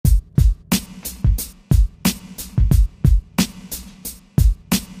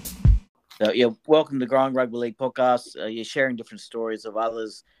Welcome to Growing Rugby League podcast. You're sharing different stories of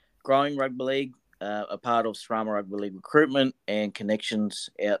others growing rugby league, a part of Srama Rugby League recruitment and connections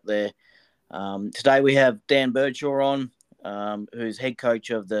out there. Today we have Dan Beardshaw on, who's head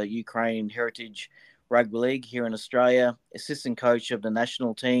coach of the Ukraine Heritage Rugby League here in Australia, assistant coach of the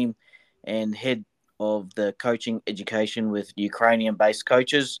national team, and head of the coaching education with Ukrainian-based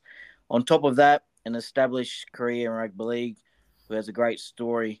coaches. On top of that, an established career in rugby league, who has a great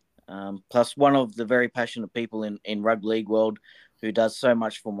story. Plus, one of the very passionate people in rugby league world who does so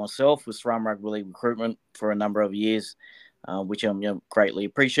much for myself with Srama Rugby League recruitment for a number of years, which I'm greatly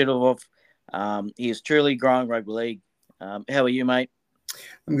appreciative of. He is truly growing rugby league. How are you, mate?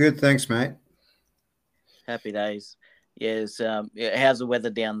 I'm good, thanks, mate. Happy days. Yes. How's the weather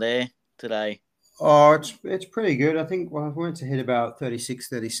down there today? Oh, it's pretty good. I think we're going to hit about 36,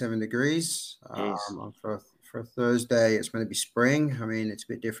 37 degrees. Yes. For a Thursday, it's going to be spring. I mean, it's a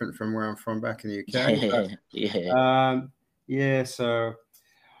bit different from where I'm from back in the UK. But, Yeah. yeah, so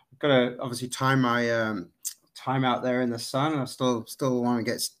I've got to obviously time my time out there in the sun. I still want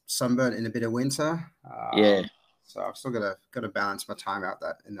to get sunburnt in a bit of winter. Yeah. So I've still got to balance my time out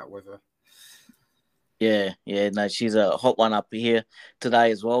in that weather. Yeah. No, she's a hot one up here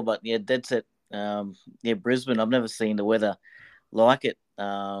today as well. But yeah, that's it. Brisbane. I've never seen the weather like it.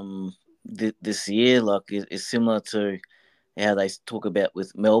 This year, like, is similar to how they talk about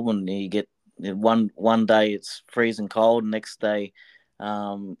with Melbourne. You get one day it's freezing cold, next day,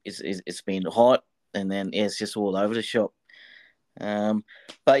 it's been hot, and then it's just all over the shop.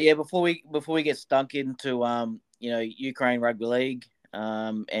 But yeah, before we get stuck into Ukraine Rugby League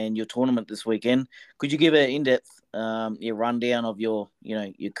and your tournament this weekend, could you give an in-depth your rundown of your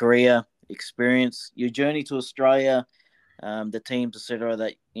career experience, your journey to Australia, the teams, etc.,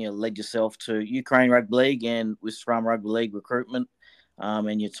 that led yourself to Ukraine Rugby League and with Srama Rugby League recruitment,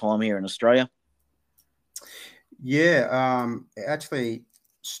 and your time here in Australia? Yeah, it actually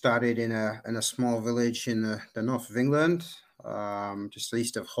started in a small village in the north of England, just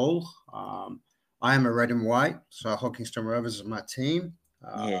east of Hull. I am a red and white, so Hockington Rovers is my team.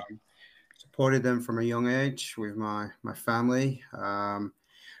 Yeah. Supported them from a young age with my family.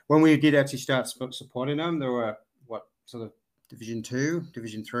 When we did actually start supporting them, there were sort of Division 2,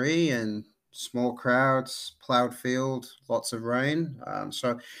 Division 3, and small crowds, ploughed field, lots of rain.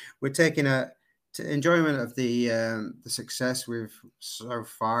 So we're taking enjoyment of the success we've so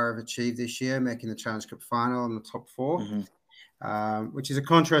far have achieved this year, making the Challenge Cup final in the top 4, which is a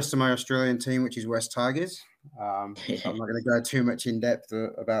contrast to my Australian team, which is West Tigers. So I'm not going to go too much in depth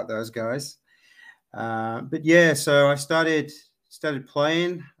about those guys. But yeah, so I started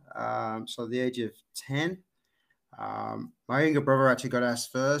playing. So at the age of 10, my younger brother actually got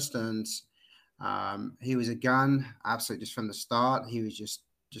asked first, and he was a gun, absolutely, just from the start. He was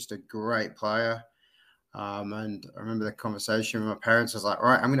just a great player. And I remember the conversation with my parents. I was like, all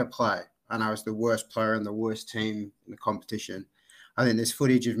right, I'm going to play. And I was the worst player in the worst team in the competition. I think there's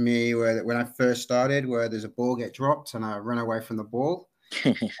footage of me when I first started where there's a ball get dropped and I run away from the ball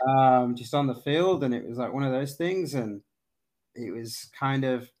just on the field. And it was like one of those things. And it was kind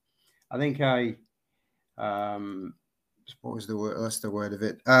of, I think what was the word? That's the word of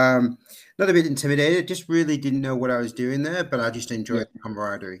it. Not a bit intimidated, just really didn't know what I was doing there, but I just enjoyed the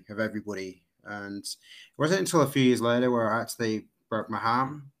camaraderie of everybody. And it wasn't until a few years later where I actually broke my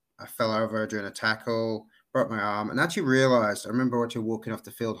arm. I fell over during a tackle, broke my arm, and actually realized, I remember actually walking off the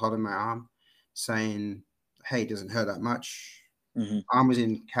field holding my arm, saying, hey, it doesn't hurt that much. Arm was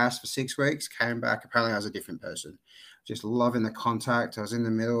in cast for 6 weeks, came back, apparently I was a different person. Just loving the contact. I was in the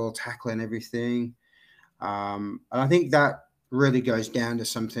middle, tackling everything. And I think that really goes down to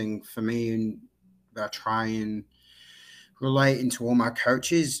something for me and about trying relate into all my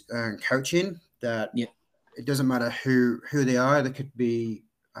coaches and coaching that it doesn't matter who they are. There could be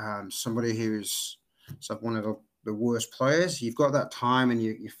somebody who's sort of one of the worst players. You've got that time and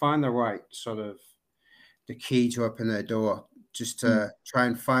you find the right sort of the key to open their door, just to try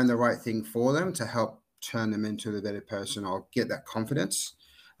and find the right thing for them to help turn them into the better person or get that confidence.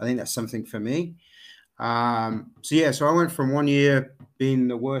 I think that's something for me. So I went from 1 year being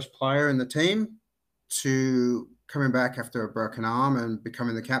the worst player in the team to coming back after a broken arm and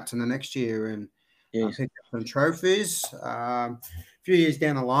becoming the captain the next year and picked up some trophies. A few years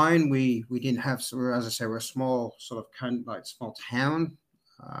down the line, we didn't have, as I say, we're a small sort of small town.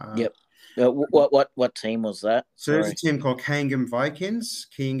 What team was that? So there's a team called Kingam Vikings,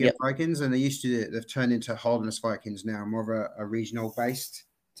 and they've turned into Holderness Vikings now, more of a regional based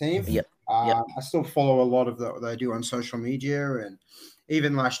team. I still follow a lot of what they do on social media, and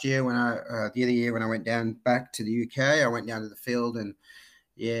even last year the other year when I went down back to the UK, I went down to the field and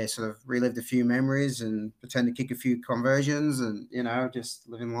yeah, sort of relived a few memories and pretend to kick a few conversions and, just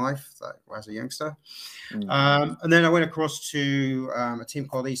living life like as a youngster. Mm. And then I went across to a team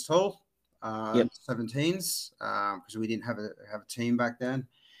called East Hall, Yep. 17s, because we didn't have a team back then.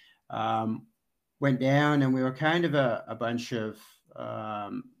 Um, Went down and we were kind of a bunch of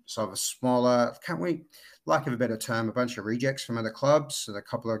sort of a smaller, can't we, lack of a better term, a bunch of rejects from other clubs and a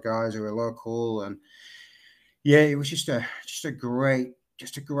couple of guys who were local. And yeah, it was just a great,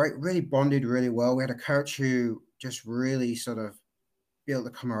 really bonded really well. We had a coach who just really sort of built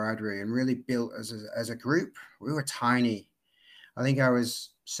the camaraderie and really built as a group. We were tiny. I think I was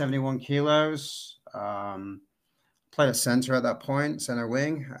 71 kilos. Played at center at that point, center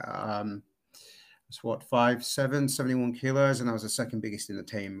wing. It's what, 5'7", 71 kilos, and I was the second biggest in the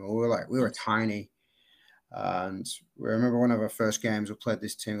team. We were Yes. tiny. And we remember one of our first games, we played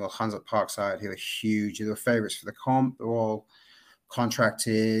this team called Hans at Parkside, who were huge. They were favourites for the comp. They were all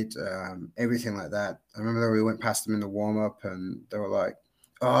contracted, everything like that. I remember that we went past them in the warm up, and they were like,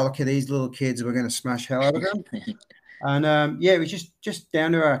 "Oh, look at these little kids! We're going to smash hell out of them." And yeah, it was just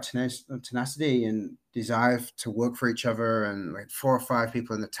down to our tenacity and desire to work for each other, and like 4 or 5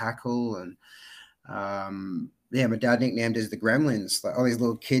 people in the tackle, and yeah, my dad nicknamed us the Gremlins, like all these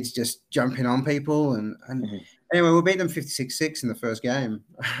little kids just jumping on people, and Mhm. anyway, we beat them 56-6 in the first game,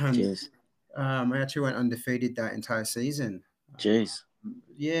 and Jeez. we actually went undefeated that entire season. Jeez.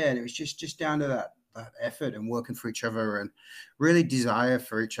 Yeah, and it was just down to that effort and working for each other and really desire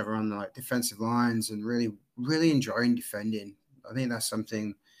for each other on the like defensive lines and really enjoying defending. I think that's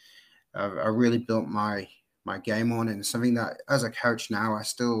something I really built my game on, and something that as a coach now I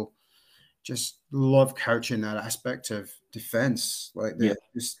still just love coaching that aspect of defense, like the Yep.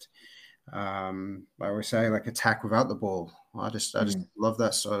 just I always say like attack without the ball. I just Mm. love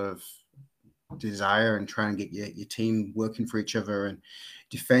that sort of desire and try and get your team working for each other and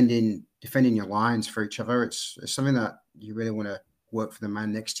defending your lines for each other. It's something that you really want to work for the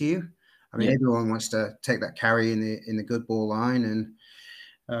man next to you. I mean, Yep. everyone wants to take that carry in the good ball line, and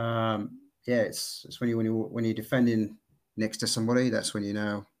yeah, it's when you're defending next to somebody, that's when you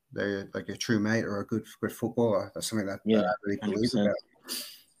know they're like a true mate or a good footballer. That's something that I Yeah. really believe 100%.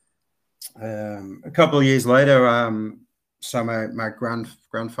 about. A couple of years later, so my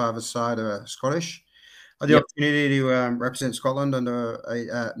grandfather's side are Scottish. I had the Yep. opportunity to represent Scotland under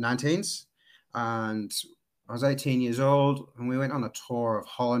 19s, and I was 18 years old, and we went on a tour of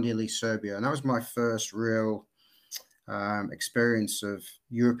Holland, Italy, Serbia, and that was my first real experience of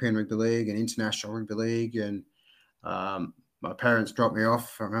European Rugby League and International Rugby League. And my parents dropped me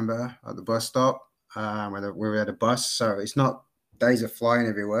off, I remember, at the bus stop where we were at a bus. So it's not days of flying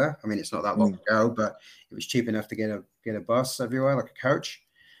everywhere. I mean, it's not that long Mm. ago, but it was cheap enough to get a bus everywhere, like a coach.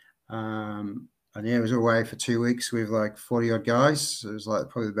 And yeah, it was away for 2 weeks with like 40 odd guys. It was like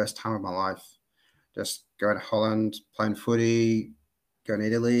probably the best time of my life. Just going to Holland, playing footy, going to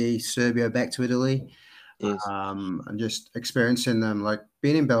Italy, Serbia, back to Italy, Jeez. and just experiencing them. Like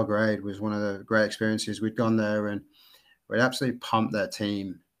being in Belgrade was one of the great experiences. We'd gone there and we'd absolutely pumped their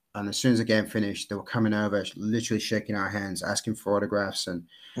team. And as soon as the game finished, they were coming over, literally shaking our hands, asking for autographs. And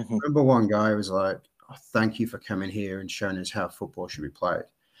Mhm. I remember one guy was like, "Oh, thank you for coming here and showing us how football should be played."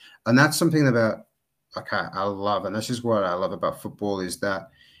 And that's something about like I love, and this is what I love about football is that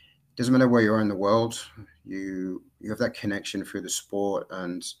it doesn't matter where you are in the world, you have that connection through the sport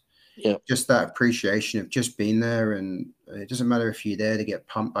and Yep. just that appreciation of just being there. And it doesn't matter if you're there to get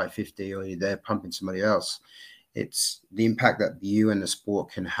pumped by 50 or you're there pumping somebody else. It's the impact that you and the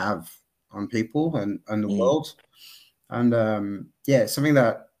sport can have on people and the Mm. world. And yeah, it's something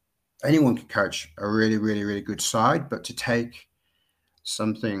that anyone can coach a really, really, really good side, but to take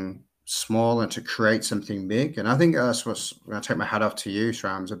something small and to create something big. And I think that's what's when I take my hat off to you,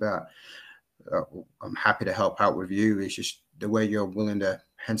 Shrams, about uh, I'm happy to help out with you. It's just the way you're willing to,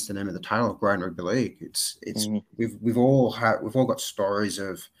 hence the name of the title, Grind Rugby League. It's Mhm. we've all got stories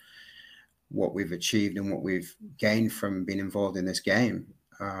of what we've achieved and what we've gained from being involved in this game.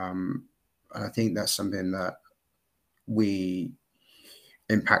 And I think that's something that we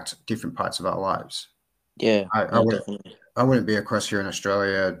impact different parts of our lives. Yeah. I, I No, would definitely. I wouldn't be across here in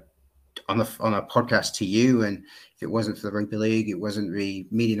Australia on a podcast to you, and if it wasn't for the rugby league, it wasn't me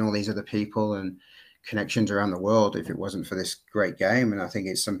meeting all these other people and connections around the world. If it wasn't for this great game, and I think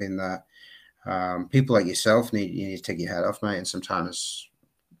it's something that people like yourself you need to take your hat off, mate, and sometimes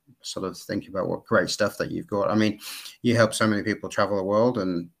sort of think about what great stuff that you've got. I mean, you help so many people travel the world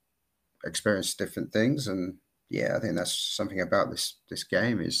and experience different things, and yeah, I think that's something about this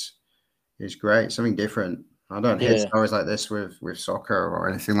game is great, something different. I don't hear Yeah. stories like this with soccer or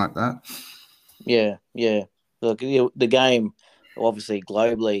anything like that. Yeah. Yeah. Look, the game. obviously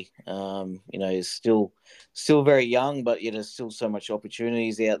globally, is still very young, but there's still so much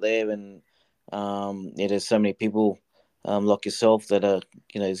opportunities out there, and there's so many people like yourself that are,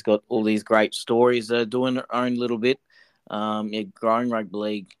 has got all these great stories that are doing their own little bit, growing rugby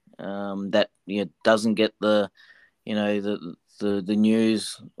league, that doesn't get the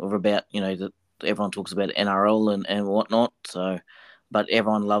news of about that everyone talks about NRL and whatnot. So, but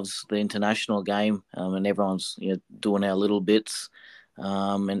everyone loves the international game, and everyone's doing our little bits.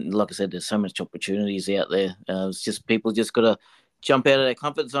 And like I said, there's so much opportunities out there. It's just people just got to jump out of their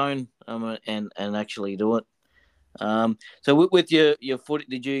comfort zone, and actually do it. So with your foot,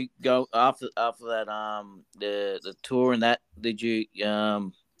 did you go after that the tour and that? Did you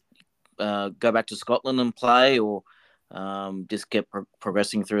go back to Scotland and play, or just get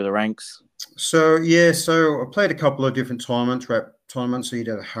progressing through the ranks? So yeah, so I played a couple of different tournaments, rep tournaments. So you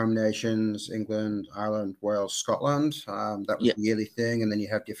did home nations, England, Ireland, Wales, Scotland. That was Yeah, the yearly thing, and then you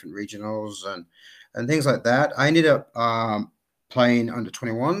have different regionals and things like that. I ended up playing under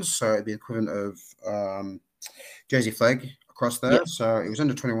 21s, so it'd be equivalent of Jersey flag across yeah, there. So it was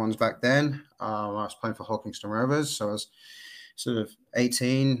under 21s back then. I was playing for Hawkinston Rovers, so I was sort of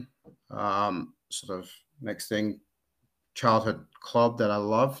 18. Sort of next thing, childhood club that I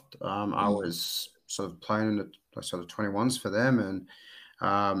loved. I mm, was sort of playing in the sort of 21s for them. And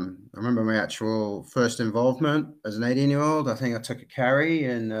I remember my actual first involvement as an 18-year-old. I think I took a carry,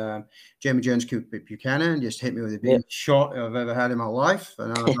 and Jamie Jones Buchanan just hit me with the yeah, biggest shot I've ever had in my life.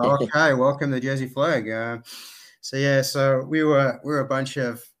 And I was like, okay, welcome to Jersey Flag. So yeah, so we were a bunch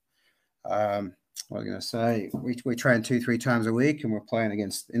of what was I going to say? We train 2-3 times a week, and we're playing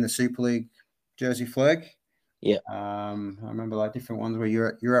against in the Super League Jersey Flag. yeah. I remember like different ones where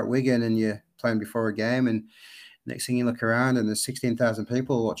you're at Wigan and you're playing before a game, and next thing you look around and there's 16,000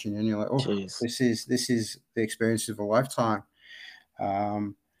 people watching, and you're like, oh, Jeez. this is the experience of a lifetime.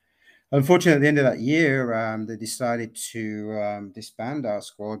 Um, Unfortunately, at the end of that year, they decided to disband our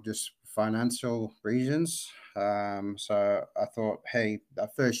squad just for financial reasons. So I thought, hey,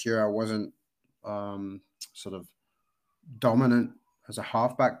 that first year I wasn't sort of dominant as a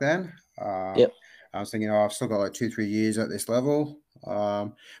half back then. Yep. I was thinking, oh, I've still got like 2-3 years at this level.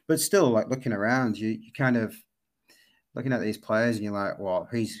 But still, like looking around, you kind of looking at these players and you're like, well,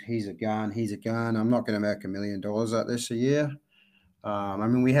 he's a gun, he's a gun. I'm not going to make $1 million at this a year. I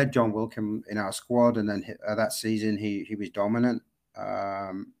mean, we had John Wilkin in our squad, and then that season he was dominant.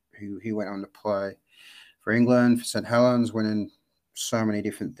 He went on to play for England, for St Helens, winning so many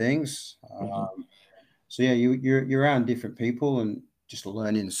different things. Mm-hmm. So yeah, you're around different people and just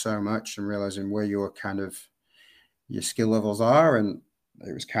learning so much and realizing where your kind of your skill levels are. And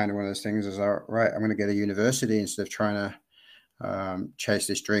it was kind of one of those things: is all right, I'm going to go to university instead of trying to chase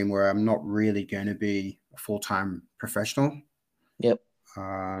this dream where I'm not really going to be a full time professional. Yep.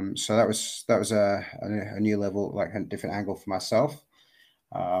 So that was a new level, like a different angle for myself.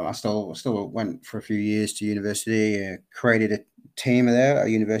 I still went for a few years to university, created a team there, a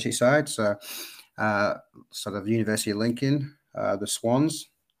university side. So sort of University of Lincoln, the Swans.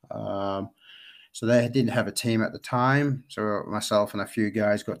 So they didn't have a team at the time. So myself and a few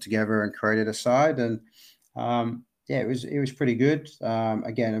guys got together and created a side, and yeah, it was pretty good.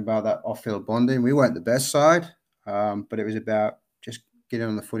 Again, about that off-field bonding. We weren't the best side, but it was about just getting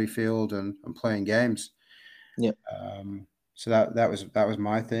on the footy field and playing games. Yep. So that was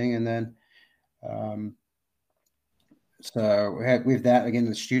my thing, and then um, so we had with that again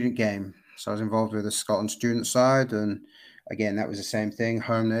the student game. So I was involved with the Scotland student side, and again that was the same thing: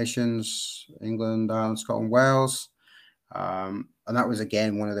 home nations, England, Ireland, Scotland, Wales, and that was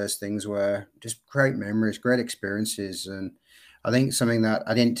again one of those things where just great memories, great experiences, and I think something that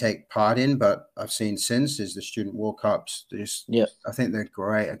I didn't take part in, but I've seen since is the student World Cups. Yep. I think they're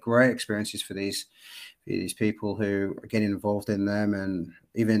great experiences for these people who are getting involved in them, and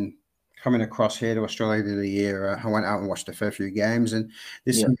even coming across here to Australia the other year, I went out and watched a fair few games, and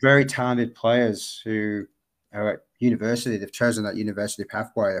there's Yep. some very talented players who are at university. They've chosen that university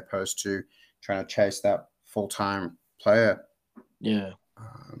pathway opposed to trying to chase that full time player. Yeah.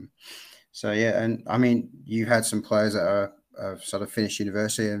 Um, so yeah, and I mean, you've had some players that have sort of finished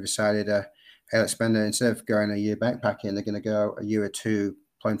university and decided, hey, let's spend it instead of going a year backpacking, they're going to go a year or two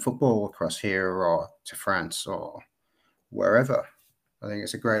playing football across here or to France or wherever. I think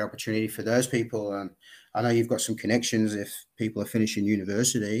it's a great opportunity for those people. And I know you've got some connections if people are finishing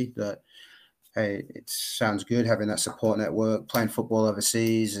university that, hey, it sounds good having that support network, playing football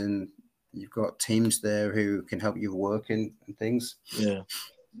overseas, and you've got teams there who can help you work and things. Yeah.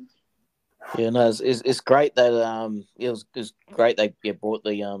 Yeah, no, it's great that it's great they brought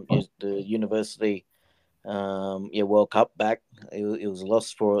the university World Cup back. It was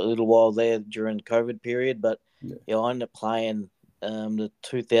lost for a little while there during the COVID period, but Yeah. I ended up playing the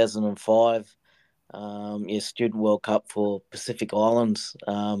 2005 Student World Cup for Pacific Islands.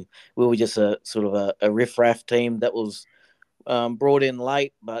 We were just a sort of a riff-raff team that was brought in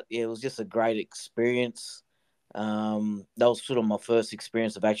late, but yeah, it was just a great experience. That was sort of my first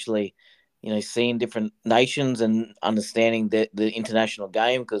experience of actually, seeing different nations and understanding the international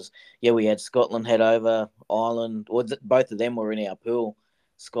game. Because yeah, we had Scotland head over, Ireland, or both of them were in our pool.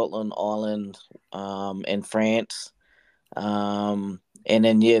 Scotland, Ireland, and France. And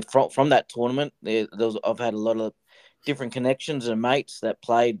then yeah, from that tournament, I've had a lot of different connections and mates that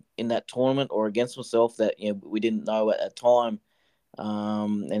played in that tournament or against myself that we didn't know at that time.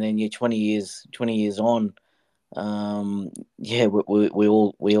 And then yeah, 20 years on,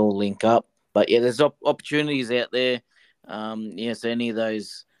 we all link up. But yeah, there's opportunities out there. So any of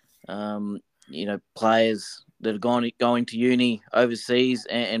those players that are going to uni overseas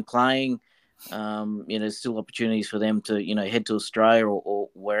and playing, there's still opportunities for them to head to Australia or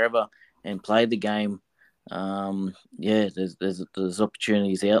wherever and play the game. There's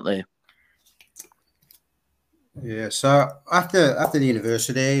opportunities out there. Yeah. So after the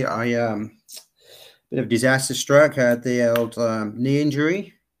university, I bit of disaster stroke. I had the old knee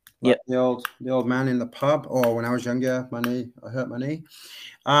injury, like Yep. the old man in the pub. Or when I was younger, I hurt my knee.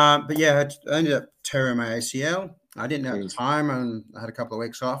 But yeah, I ended up tearing my ACL. I didn't know at the Jeez. time, and I had a couple of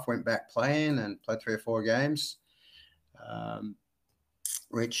weeks off. Went back playing and played 3 or 4 games. Um,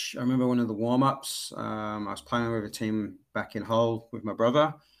 which I remember one of the warm ups. I was playing with a team back in Hull with my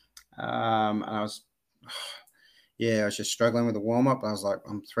brother, and I was. Yeah, I was just struggling with the warm up. I was like,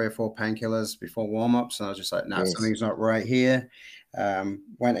 I'm 3 or 4 painkillers before warm ups, and I was just like, nah, Yes. something's not right here.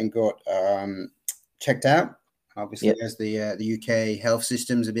 Went and got checked out. Obviously, Yep. as the UK health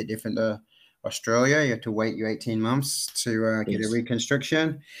system's a bit different to Australia, you have to wait your 18 months to get a Yes.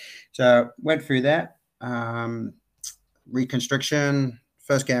 reconstruction. So went through that reconstruction.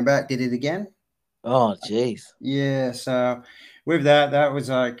 First game back, did it again. Oh, jeez. Yeah, so with that, that was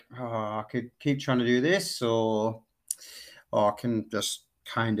like, oh, I could keep trying to do this, or I can just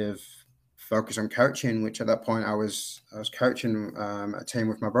kind of focus on coaching. Which at that point I was coaching a team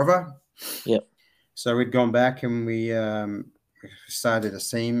with my brother. Yep. So we'd gone back and we started a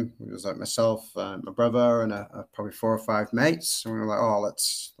team. It was like myself, my brother, and probably 4 or 5 mates. And we were like, oh,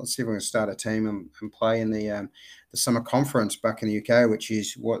 let's see if we can start a team and play in the summer conference back in the UK, which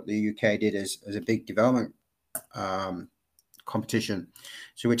is what the UK did as a big development um, competition.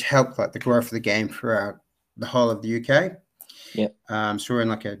 So which helped like the growth of the game throughout the whole of the UK. Yep. So we're in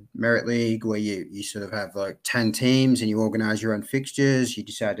like a merit league where you sort of have like 10 teams and you organize your own fixtures. You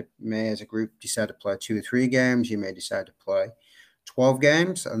may as a group decide to play 2 or 3 games. You may decide to play 12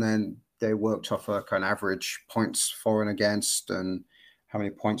 games, and then they worked off like an average points for and against and how many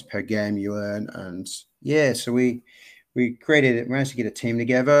points per game you earn. And yeah, so we created it, managed to get a team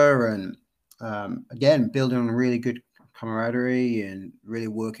together, and again, building on a really good camaraderie and really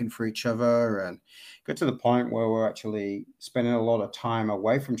working for each other, and got to the point where we're actually spending a lot of time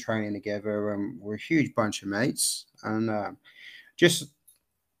away from training together, and we're a huge bunch of mates, and just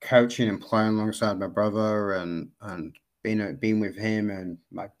coaching and playing alongside my brother, and being with him and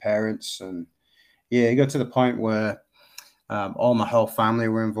my parents, and yeah, it got to the point where all my whole family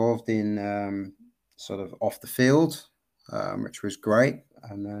were involved in sort of off the field, which was great.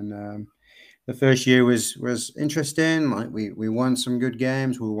 And then the first year was interesting. Like we won some good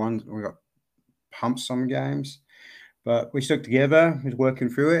games. We got pumped some games, but we stuck together. We was working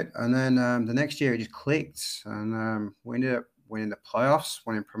through it, and then the next year it just clicked, and we ended up winning the playoffs,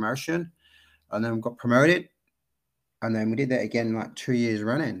 winning promotion, and then we got promoted, and then we did that again like 2 years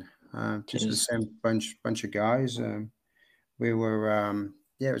running. Just the Jeez. same bunch of guys. We were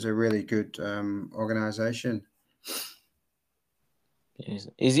yeah, it was a really good organization.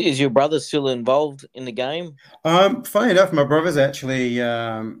 Is your brother still involved in the game? Funny enough, my brother's actually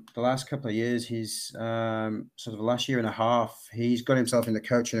the last couple of years, he's sort of the last year and a half, he's got himself into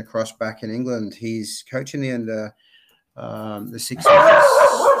coaching across back in England. He's coaching the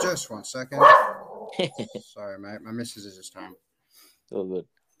 60s. Just 1 second. Sorry, mate. My missus is just home. All good.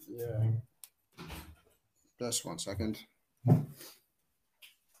 Yeah. Just 1 second.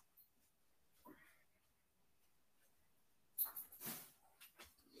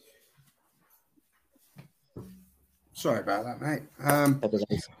 Sorry about that, mate. Happy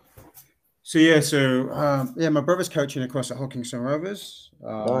days. So my brother's coaching across at Hawkinson Rovers.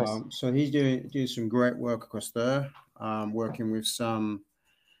 Nice. So he's doing some great work across there, working with some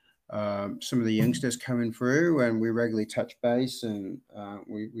some of the youngsters coming through, and we regularly touch base, and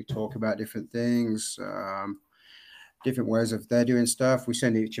we talk about different things, different ways of they're doing stuff. We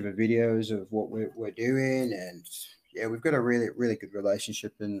send each other videos of what we're doing, and yeah, we've got a really really good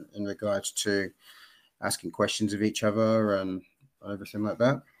relationship in regards to asking questions of each other and everything like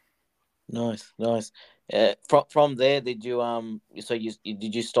that. Nice, nice. From there, did you so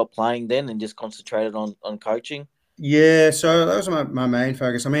did you stop playing then and just concentrated on coaching? Yeah, so that was my main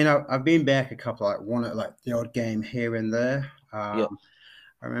focus. I mean, I've been back a couple, like one at like the odd game here and there. Yep,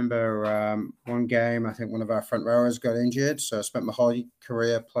 I remember one game, I think one of our front rowers got injured, so I spent my whole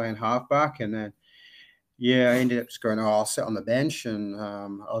career playing halfback, and then yeah, I ended up just going, oh, I'll sit on the bench and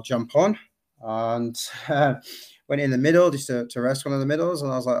I'll jump on, and went in the middle just to rest one of the middles,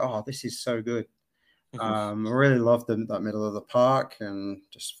 and I was like, oh, this is so good. I really loved that middle of the park and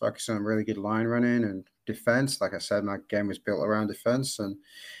just focusing on really good line running and defense. Like I said, my game was built around defense, and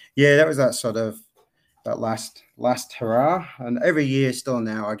yeah, that was that sort of that last hurrah. And every year, still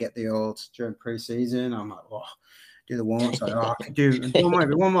now, I get the old during preseason. I'm like, oh, do the warm ups. Like, oh, I could do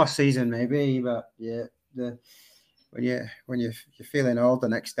one more season maybe, but yeah, the when you're feeling old the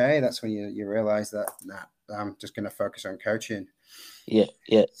next day, that's when you realize that nah, I'm just going to focus on coaching. yeah,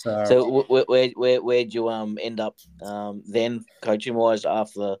 yeah. So So where'd you end up then coaching wise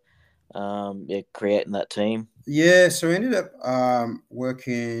after yeah, creating that team? yeah, so I ended up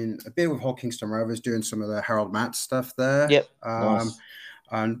working a bit with Hull Kingston Rovers, doing some of the Harold Matts stuff there. Yep, nice.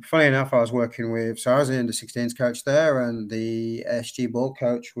 And funny enough, I was working with, so I was the under 16s coach there, and the SG ball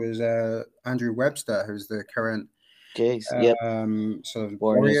coach was Andrew Webster, who's the current Jeez, yep, sort of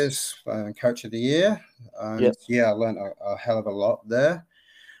Warriors. Warriors coach of the year. And Yep, yeah, I learned a hell of a lot there.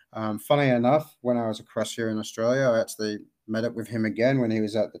 Funny enough, when I was across here in Australia, I actually met up with him again when he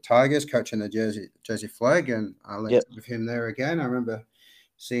was at the Tigers coaching the Jersey Flag, and I linked yep, up with him there again. I remember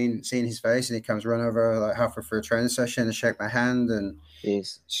seeing his face, and he comes run over like halfway through a training session and shake my hand, and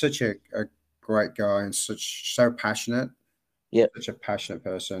jeez, such a great guy and so passionate, yep, such a passionate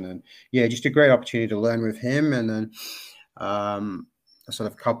person, and yeah, just a great opportunity to learn with him. And then um, sort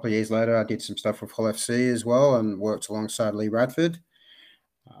of a couple of years later, I did some stuff with Hull FC as well, and worked alongside Lee Radford.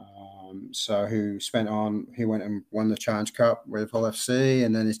 So he went and won the Challenge Cup with Hull FC,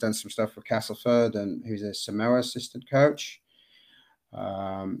 and then he's done some stuff with Castleford, and who's a Samoa assistant coach.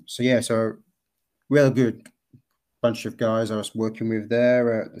 So yeah, so really good bunch of guys I was working with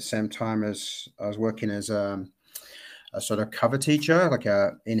there at the same time as I was working as a sort of cover teacher, like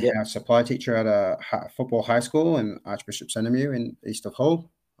a yep, in-house supply teacher at a football high school in Archbishop Centermere in east of Hull.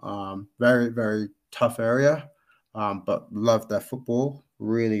 Very, very tough area, but loved their football.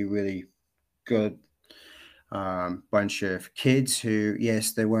 Really, really good bunch of kids who,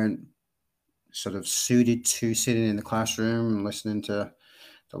 yes, they weren't sort of suited to sitting in the classroom and listening to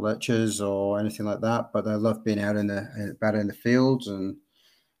the lectures or anything like that, but they loved being out in the fields and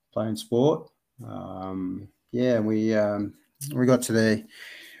playing sport. Yeah, we got to the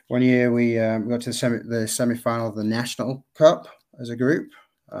one year we got to the semi final of the National Cup as a group,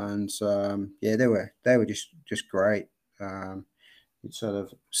 and yeah, they were just great. We'd sort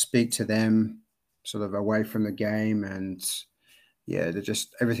of speak to them sort of away from the game, and yeah, they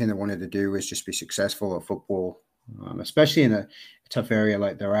just everything they wanted to do was just be successful at football, especially in a tough area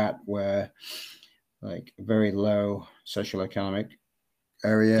like they're at, where like very low social economic yep,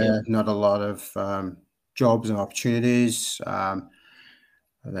 area, not a lot of jobs and opportunities. I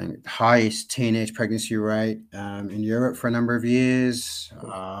think the highest teenage pregnancy rate in Europe for a number of years.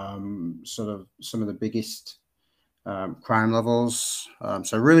 Sort of some of the biggest crime levels.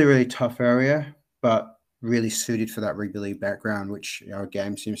 So really, really tough area, but really suited for that rugby league background, which our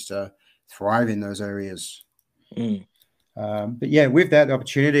game seems to thrive in those areas. mm, But yeah, with that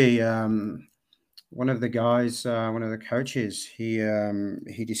opportunity, one of the guys, one of the coaches, he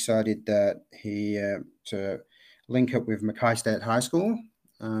decided that he to link up with Mackay State High School,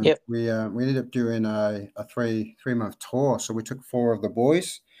 and yep. we ended up doing a 3 month tour. So we took four of the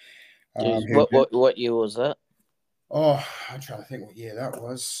boys. Jeez, Who what year was that? Oh, I'm trying to think what year that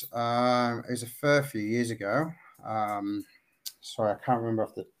was. It was a fair few years ago. Sorry, I can't remember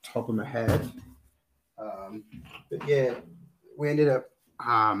off the top of my head. But yeah, we ended up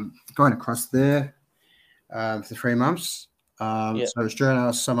going across there for 3 months. Yep, So it was during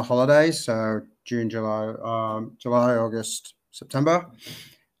our summer holidays, so June, July, August, September.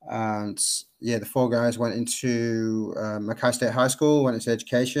 And yeah, the four guys went into Mackay State High School, went into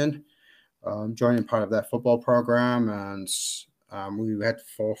education, joining part of their football program, and we had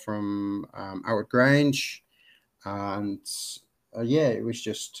four from Outward Grange, and yeah, it was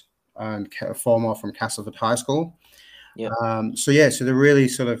just and four more from Castleford High School. Yep. So yeah, so they're really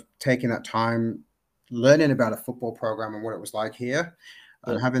sort of taking that time, learning about a football program and what it was like here,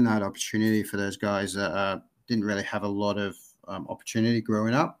 and Yep. having that opportunity for those guys that didn't really have a lot of opportunity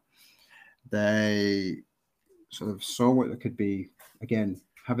growing up. They sort of saw what it could be. Again,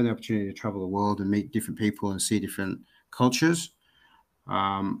 having the opportunity to travel the world and meet different people and see different cultures.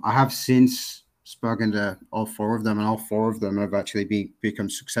 I have since spoken to all four of them, and all four of them have actually become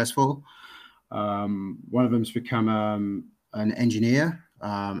successful. One of them's become an engineer.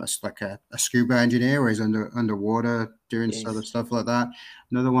 It's like a scuba engineer where he's underwater doing sort of Yes. stuff like that.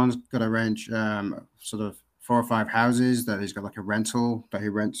 Another one's got a ranch, sort of 4 or 5 houses that he's got like a rental that he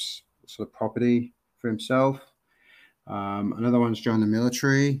rents sort of property for himself. Another one's joined the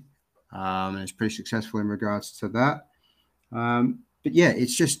military, and he's pretty successful in regards to that. But yeah,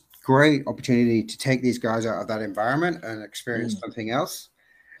 it's just great opportunity to take these guys out of that environment and experience Mm. something else.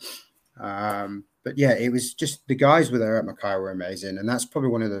 But yeah, it was just the guys were there at Mackay were amazing, and that's probably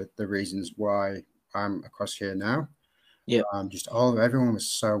one of the reasons why I'm across here now. Yep. Just everyone was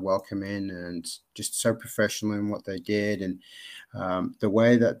so welcoming and just so professional in what they did, and the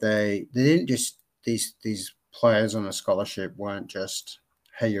way that they didn't just these players on a scholarship weren't just,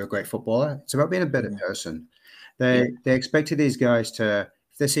 hey, you're a great footballer. It's about being a better Mm. person. Yep. They expected these guys to,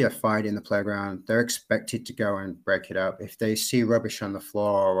 if they see a fight in the playground, they're expected to go and break it up. If they see rubbish on the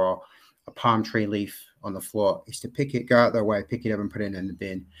floor or a palm tree leaf on the floor, is to pick it, go out their way, pick it up and put it in the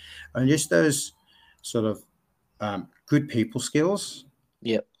bin. And just those sort of good people skills.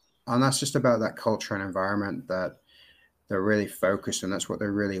 Yep. And that's just about that culture and environment that they're really focused, and that's what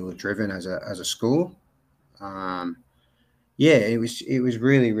they're really were driven as a school. Um, yeah, it was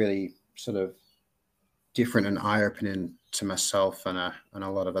really really sort of different and eye opening to myself and a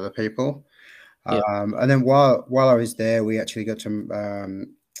lot of other people. Yep. And then while I was there, we actually got to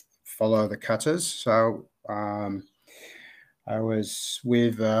follow the cutters. So I was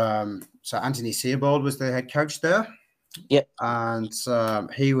with so Anthony Seabold was the head coach there, Yep. and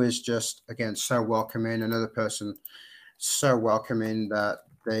he was just again so welcoming. Another person so welcoming that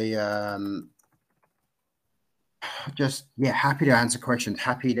they just yeah happy to answer questions,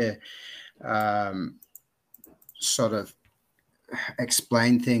 happy to um, sort of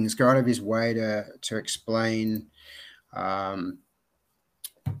explain things, go out of his way to explain um,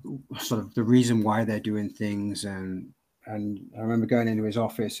 sort of the reason why they're doing things. And I remember going into his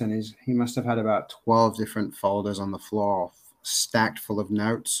office, and he must have had about 12 different folders on the floor stacked full of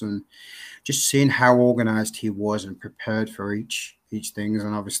notes, and just seeing how organized he was and prepared for each things.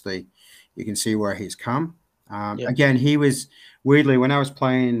 And obviously you can see where he's come. Yep. Again, he was weirdly when I was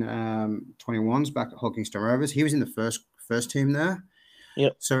playing 21s back at Hulkingston Rovers, he was in the first team there.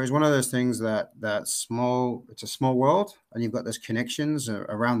 Yep. So it's one of those things that small. It's a small world, and you've got those connections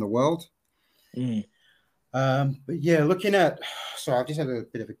around the world. Mm. But yeah, looking at, so I've just had a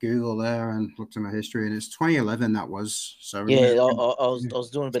bit of a Google there and looked at my history, and it's 2011 that was. So we're Yeah, gonna, I was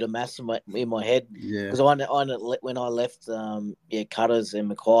doing a bit of maths in my head yeah, because when I left Cutters and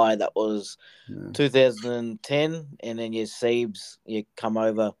Mackay, that was yeah, 2010, and then Siebes come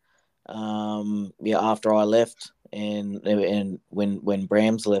over after I left, and when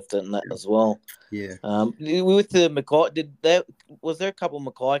Brams left and that as well. yeah. With the Mackay, was there a couple of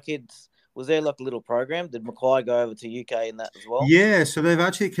Mackay kids? Was there like a little program? Did Mackay go over to UK and that as well? Yeah, so they've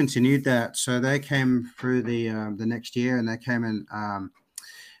actually continued that. So they came through the next year, and they came and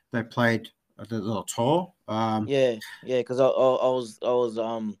they played a little tour. Yeah, yeah, because I was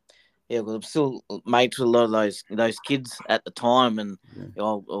yeah, 'cause I'm still mates with a lot of those kids at the time, and Yeah,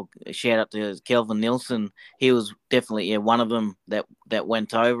 I'll shout out to Kelvin Nielsen. He was definitely one of them that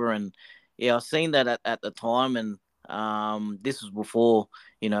went over, and I seen that at the time, and this was before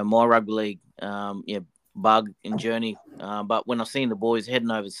my rugby league bug and journey. But when I seen the boys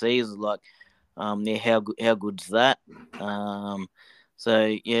heading overseas, it was like how good's that? Um,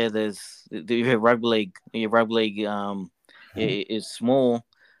 so yeah, there's the rugby league. Rugby league is small,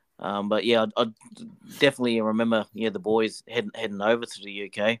 but yeah, I definitely remember the boys heading over to the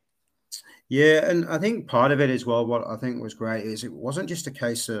UK. yeah, and I think part of it as well. What I think was great is it wasn't just a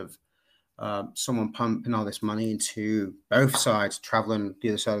case of someone pumping all this money into both sides, traveling the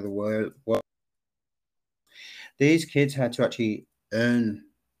other side of the world. These kids had to actually earn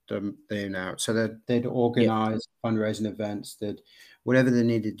the amount. So they'd Yep, organize fundraising events, that whatever they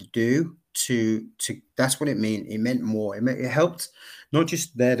needed to do to that's what it meant. It meant more. It helped not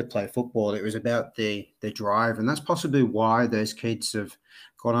just there to play football. It was about the drive, and that's possibly why those kids have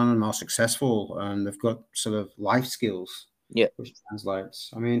gone on and are successful, and they've got sort of life skills. Yeah. which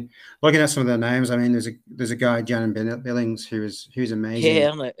translates. I mean, looking at some of their names, I mean, there's a guy, Janan Billings, who's amazing.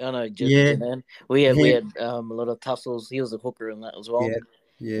 Yeah, I know, Yeah, Janan. We he, had a lot of tussles. He was a hooker in that as well. yeah,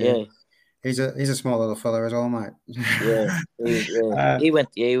 yeah. Yeah, He's a small little fella as well, mate. yeah. uh, He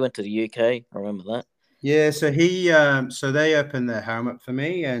went to the UK. I remember that. yeah, so they opened their home up for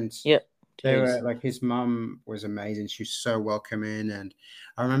me, and Yep. they were Jeez. like, his mum was amazing. She was so welcoming, and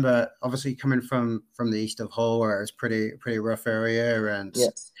I remember obviously coming from the east of Hull, where it was pretty rough area, and Yeah.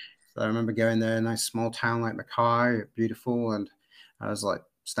 so I remember going there, a nice small town like Mackay, beautiful, and I was like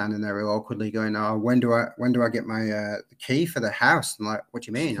standing there real awkwardly, going, "Oh, when do I get my the key for the house?" And like, "What do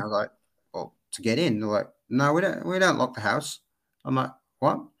you mean?" I was like, "Well, to get in." They're like, "No, we don't lock the house." I'm like,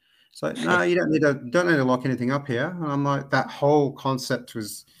 "What?" It's like, "No, you don't need to lock anything up here." And I'm like, that whole concept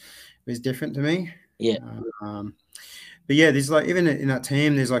was different to me. Yeah. Um, but yeah, there's like, even in that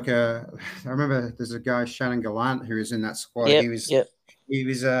team, there's like I remember there's a guy, Shannon Gallant, who was in that squad. He Yep. was Yep. he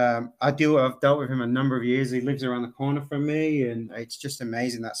was I've dealt with him a number of years. He lives around the corner from me, and it's just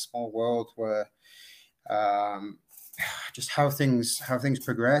amazing, that small world where um, just how things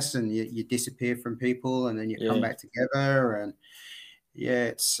progress, and you disappear from people and then you come Yeah. back together. And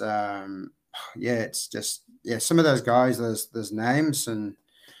yeah, it's just, yeah, some of those guys, there's names, and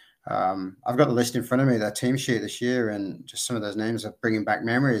I've got the list in front of me, that team sheet this year, and just some of those names are bringing back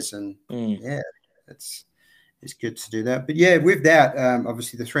memories. And Mm. yeah, it's good to do that. But yeah, with that,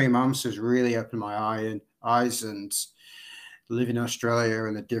 obviously the 3 months has really opened my eyes, and living in Australia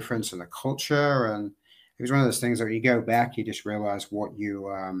and the difference and the culture. And it was one of those things that you go back, you just realize what you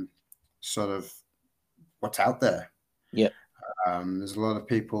sort of what's out there. Yep. There's a lot of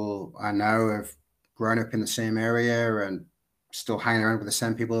people I know have grown up in the same area and still hanging around with the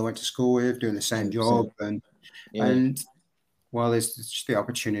same people they went to school with, doing the same job. 100%. And Yeah. and well, there's just the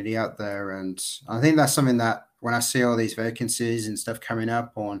opportunity out there, and I think that's something that when I see all these vacancies and stuff coming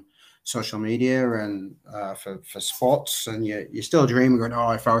up on social media and for spots, and you're still dreaming, going,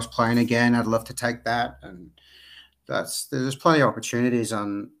 "Oh, if I was playing again, I'd love to take that." And there's plenty of opportunities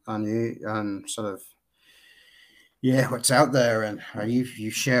on you, on sort of, yeah, what's out there, and you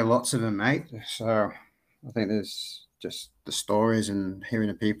share lots of them, mate. So I think there's just the stories and hearing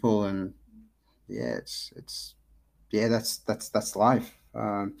the people, and yeah, it's yeah, that's life.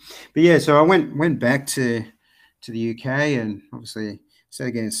 But yeah, so I went back to the UK, and obviously instead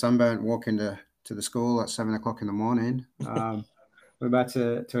of getting sunburnt walking to the school at 7 o'clock in the morning, went back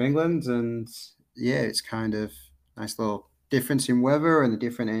to England, and yeah, it's kind of nice little difference in weather and the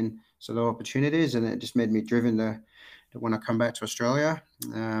different in sort of opportunities, and it just made me driven to when I come back to Australia.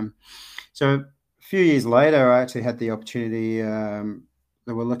 So a few years later, I actually had the opportunity.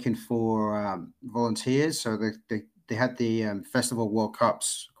 They were looking for volunteers, so they had the Festival World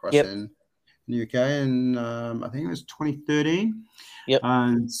Cups across Yep. in the UK, and I think it was 2013. Yep.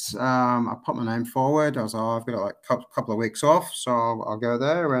 And I put my name forward. I was like, oh, I've got like a couple of weeks off, so I'll go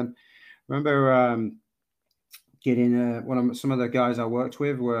there. And I remember getting some of the guys I worked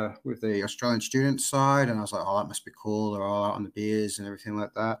with were with the Australian student side, and I was like, oh, that must be cool. They're all out on the beers and everything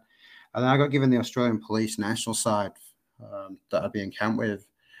like that. And then I got given the Australian Police national side that I'd be in camp with.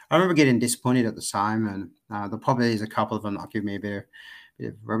 I remember getting disappointed at the time, and there probably is a couple of them that give me a bit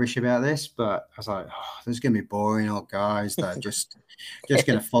of rubbish about this, but I was like, oh, this is going to be boring old guys that are just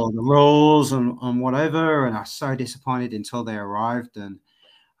going to follow the rules and whatever. And I was so disappointed until they arrived, and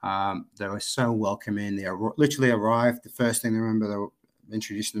they were so welcoming. They literally arrived. The first thing they remember, they were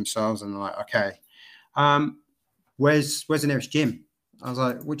introducing themselves, and they're like, okay, where's the nearest gym? I was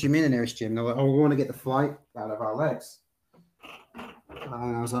like, what do you mean the nearest gym? They're like, oh, we want to get the flight out of our legs.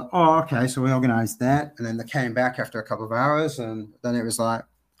 And I was like, oh, okay. So we organised that. And then they came back after a couple of hours. And then it was like,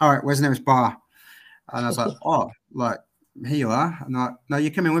 all right, where's the nearest bar? And I was like, oh, like, here you are. And they're like, no,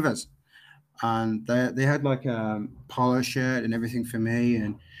 you're coming with us. And they had like a polo shirt and everything for me.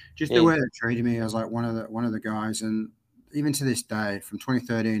 And just the way Jeez. they treated me, I was like one of the guys. And even to this day, from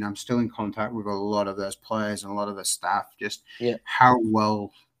 2013, I'm still in contact with a lot of those players and a lot of the staff, just Yeah. how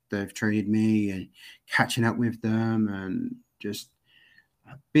well they've treated me and catching up with them, and just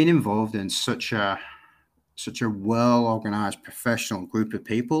being involved in such a well organized professional group of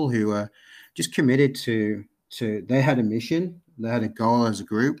people who are just committed to they had a mission, they had a goal as a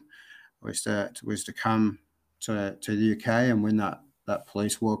group, was to come to the UK and win that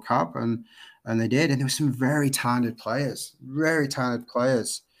police World Cup, and they did. And there were some very talented players.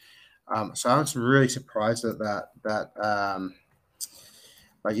 So I was really surprised at that.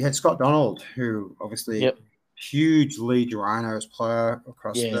 But you had Scott Donald, who obviously Yep. huge Leeds Rhinos player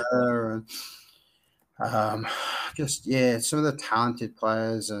across Yeah. there, and um, just some of the talented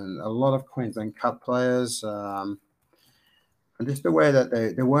players and a lot of Queensland Cup players. and just the way that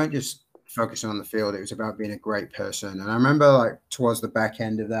they weren't just focusing on the field. It was about being a great person. And I remember like towards the back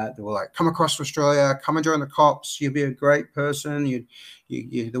end of that, they were like, "Come across to Australia, come and join the cops. You'll be a great person. You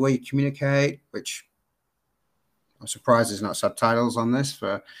the way you communicate," which I'm surprised there's not subtitles on this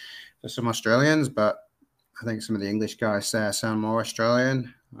for some Australians, but I think some of the English guys say I sound more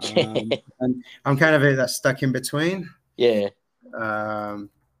Australian. And I'm kind of that stuck in between. Yeah. Um,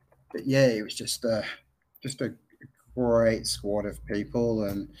 but yeah, it was just a great squad of people,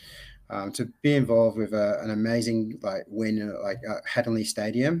 and to be involved with an amazing like win at Headingley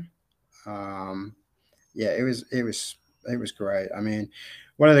Stadium. Um, yeah, it was great. I mean,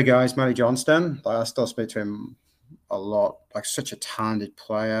 one of the guys, Matty Johnston, like, I still speak to him a lot. Like such a talented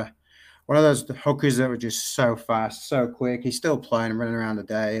player. One of those hookers that were just so fast, so quick. He's still playing and running around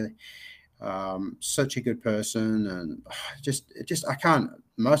today. Such a good person, and just I can't.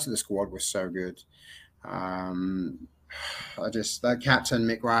 Most of the squad was so good. Um, that captain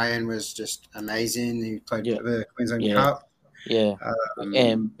Mick Ryan was just amazing. He played Yeah. for the Queensland Yeah. Cup. Yeah. Um,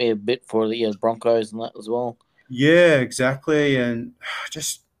 And a bit for the Broncos and that as well. yeah, exactly, and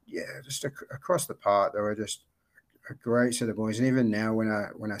just across the park, they were just a great set of boys. And even now,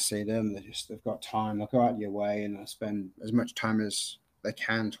 when I see them, they've got time. They'll go out your way and they'll spend as much time as they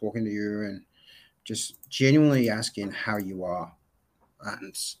can talking to you and just genuinely asking how you are.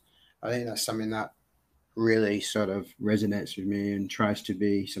 And I think that's something that really sort of resonates with me and tries to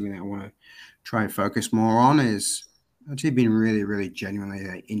be something that I want to try and focus more on is actually being really, really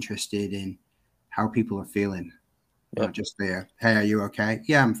genuinely interested in how people are feeling. Yep. Not just there, hey, are you okay?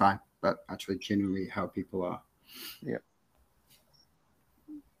 Yeah, I'm fine. But actually genuinely how people are. Yep.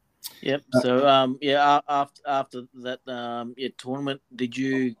 Yep. So after that tournament, did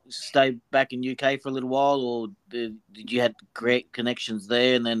you stay back in UK for a little while, or did you had great connections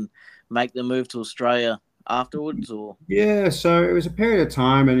there and then make the move to Australia afterwards, or? Yeah, so it was a period of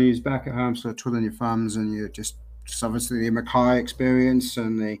time, and he's back at home, sort of twiddling your thumbs, and you just obviously the Mackay experience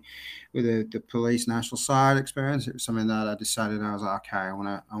and the police national side experience. It was something that I decided I was like, okay, I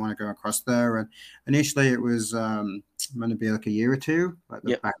want to go across there. And initially, it was meant to be like a year or two, like the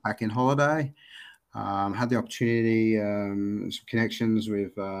Yep. backpacking holiday. Had the opportunity, some connections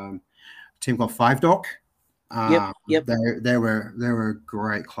with a team called Five Dock. Yep. Yep. They were a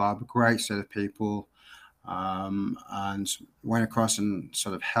great club, great set of people, and went across and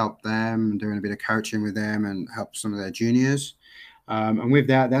sort of helped them, doing a bit of coaching with them and helped some of their juniors. And with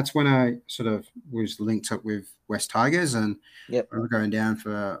that, that's when I sort of was linked up with West Tigers, and Yep. we were going down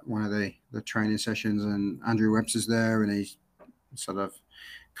for one of the training sessions, and Andrew Webster's there, and he sort of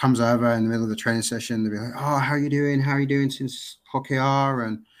comes over in the middle of the training session to be like, "Oh, how are you doing? How are you doing since hockey are?"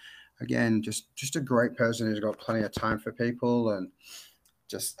 And again, just a great person who's got plenty of time for people and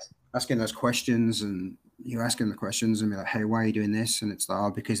just asking those questions, and you ask them the questions and be like, "Hey, why are you doing this?" And it's like,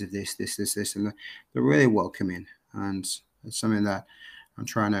 "Oh, because of this," and they're really welcoming, and it's something that I'm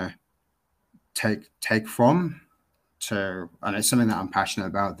trying to take from and it's something that I'm passionate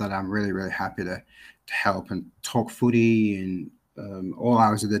about. That I'm really really happy to help and talk footy and all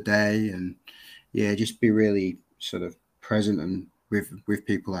hours of the day, and yeah, just be really sort of present and with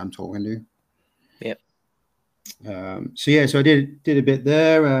people that I'm talking to. Yep. So I did a bit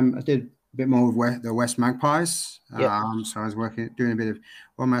there. I did a bit more with the West Magpies. Yep. So I was doing a bit of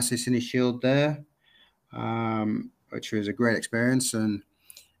Royal Massey Sydney Shield there, which was a great experience. And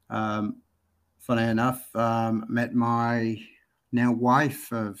funny enough, met my now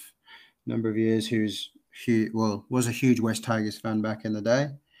wife of a number of years, who's was a huge West Tigers fan back in the day.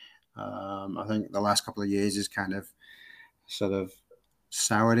 I think the last couple of years is kind of sort of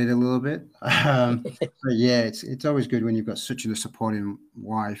soured it a little bit. But yeah, it's always good when you've got such a supporting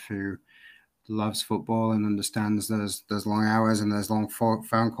wife who loves football and understands those long hours and those long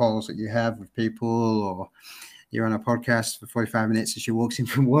phone calls that you have with people, or you're on a podcast for 45 minutes and she walks in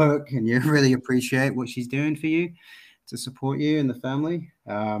from work and you really appreciate what she's doing for you to support you and the family.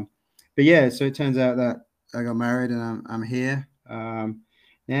 But yeah, so it turns out that I got married and I'm here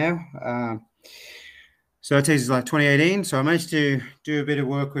now. So it takes like 2018. So I managed to do a bit of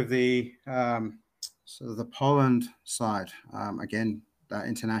work with the sort of the Poland side. Again, that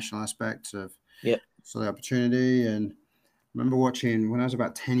international aspect of Yep. the opportunity. And I remember watching when I was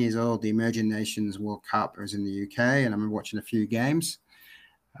about 10 years old, the Emerging Nations World Cup. I was in the UK, and I remember watching a few games.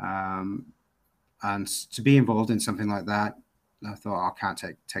 And to be involved in something like that, I thought, I can't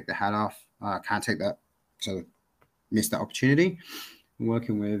take the hat off. I can't take that, so miss that opportunity.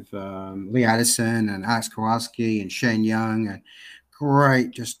 Working with Lee Addison and Alex Kowalski and Shane Young, and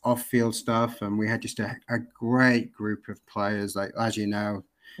great just off-field stuff. And we had just a great group of players. Like, as you know,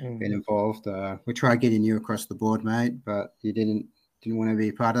 being Mm. involved. We tried getting you across the board, mate, but you didn't want to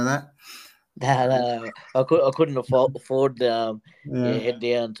be part of that. No, no, I couldn't afford yeah, Yeah, head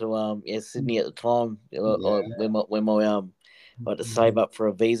down to yeah, Sydney at the time. yeah, When my I had to save up for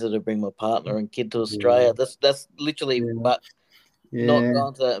a visa to bring my partner and kid to yeah, Australia. That's literally, yeah, but not yeah,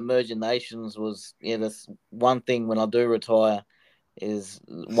 going to Emerging Nations was, yeah, that's one thing when I do retire is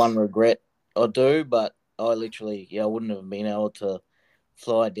one regret I do, but I literally, yeah, I wouldn't have been able to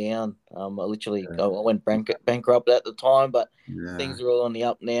fly down. I went bankrupt at the time, but yeah. things are all on the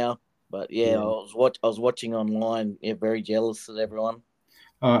up now. But yeah, Yeah. I was watching online. Yeah, very jealous of everyone.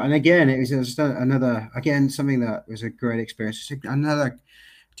 And again, it was just another again something that was a great experience. Just another,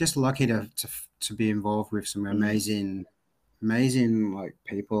 just lucky to be involved with some Mm, amazing like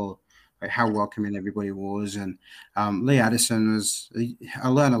people, like how welcoming everybody was. And Lee Addison was. I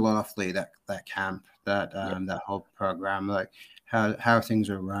learned a lot off Lee that camp, yeah, that whole program, like how things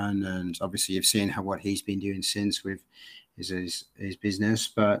were run, and obviously you've seen how what he's been doing since with his business.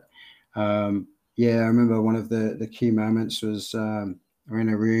 But yeah, I remember one of the key moments was we're in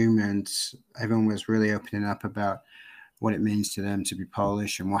a room and everyone was really opening up about what it means to them to be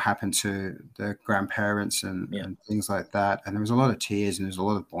Polish and what happened to their grandparents yeah, and things like that. And there was a lot of tears and there was a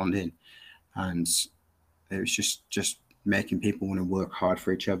lot of bonding, and it was just making people want to work hard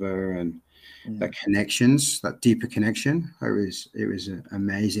for each other and that mm, connections, that deeper connection. It was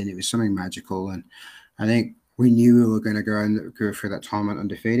amazing. It was something magical, and I think we knew we were going to go through that tournament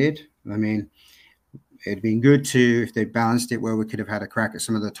undefeated. I mean, it'd been good to if they balanced it where we could have had a crack at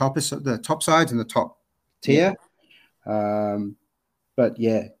some of the top sides and the top yeah, tier. Um, but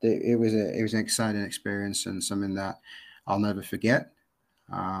yeah, it was an exciting experience and something that I'll never forget.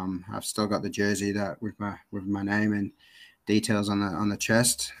 I've still got the jersey that with my name and details on the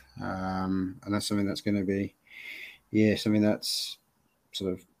chest, and that's something that's going to be something that's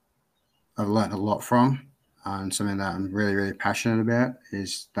sort of I've learned a lot from, and something that I'm really really passionate about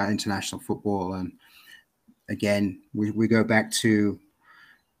is that international football. And again, we go back to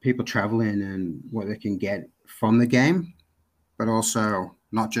people traveling and what they can get from the game, but also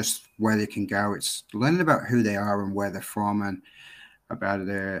not just where they can go. It's learning about who they are and where they're from, and about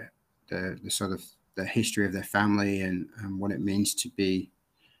the sort of the history of their family and what it means to be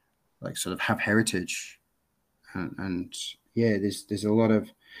like sort of have heritage. And yeah, there's a lot of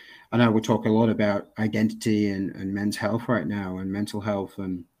I know we talk a lot about identity and men's health right now and mental health,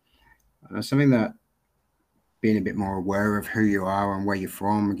 and something that being a bit more aware of who you are and where you're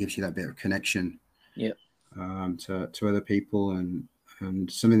from gives you that bit of connection yeah, to other people.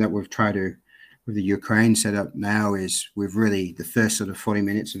 And something that we've tried to with the Ukraine setup now is we've really the first sort of 40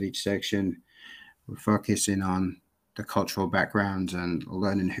 minutes of each section we're focusing on the cultural backgrounds and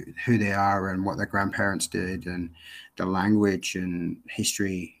learning who they are and what their grandparents did and the language and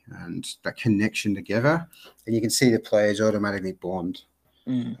history and that connection together. And you can see the players automatically bond.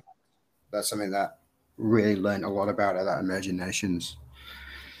 mm, That's something that really learned a lot about at that Emerging Nations.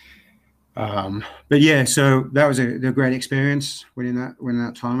 But yeah, so that was a great experience winning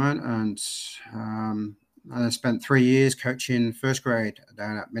that tournament, and I spent 3 years coaching first grade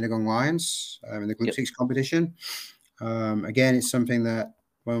down at Minnegong Lions in the Group yep, Six competition. Again, it's something that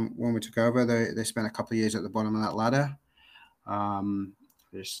when we took over, they spent a couple of years at the bottom of that ladder. Um,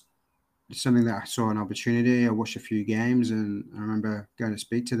 it's, it's something that I saw an opportunity. I watched a few games, and I remember going to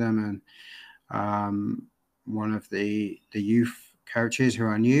speak to them, and one of the youth coaches who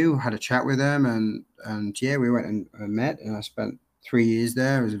I knew had a chat with them, and yeah, we went and met, and I spent 3 years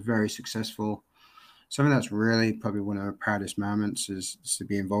there. It was a very successful. Something that's really probably one of the proudest moments is to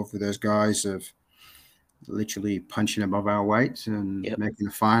be involved with those guys of literally punching above our weight and yep, making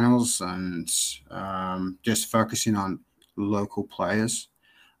the finals, and just focusing on local players.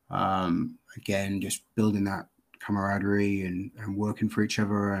 Again, just building that camaraderie and working for each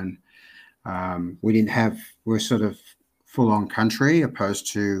other. And we're sort of full on country opposed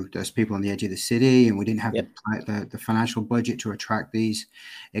to those people on the edge of the city, and we didn't have yep, the financial budget to attract these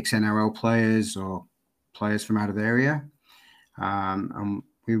ex-NRL players or players from out of the area. And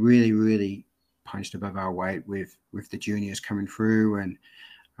we really, really punched above our weight with the juniors coming through, and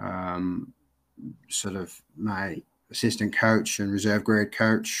um, sort of my assistant coach and reserve grade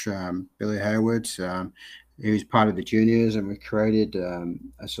coach, Billy Hayward. He was part of the juniors, and we created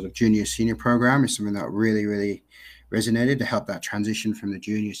a sort of junior senior program. It's something that really, really resonated to help that transition from the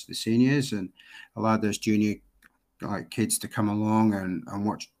juniors to the seniors, and allowed those junior like kids to come along and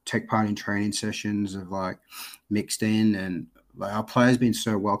watch take part in training sessions of like mixed in, and like our players been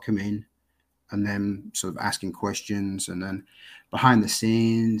so welcoming and then sort of asking questions, and then behind the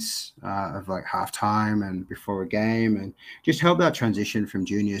scenes of like halftime and before a game, and just help that transition from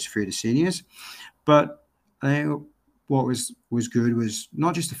juniors through to seniors. But I think what was good was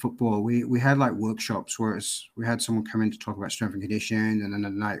not just the football. We had like workshops where we had someone come in to talk about strength and conditioning, and then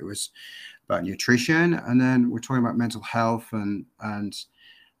at night it was about nutrition, and then we're talking about mental health and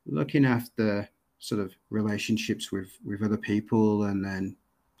looking after sort of relationships with other people, and then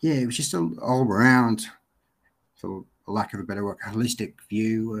yeah, it was just all around, for lack of a better word, holistic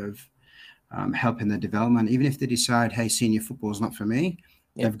view of helping their development. Even if they decide, hey, senior football is not for me,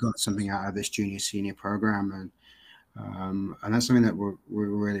 Yep. they've got something out of this junior senior program, and that's something that we're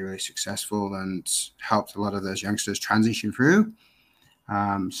really really successful and helped a lot of those youngsters transition through.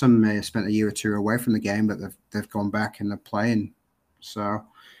 Some may have spent a year or two away from the game, but they've gone back and they're playing. So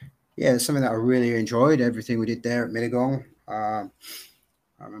yeah, it's something that I really enjoyed. Everything we did there at Mittagong.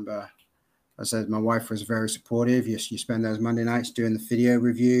 I remember, I said my wife was very supportive. You spend those Monday nights doing the video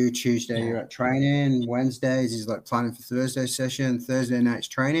review. Tuesday you're Yeah. at training. Wednesdays is like planning for Thursday session. Thursday night's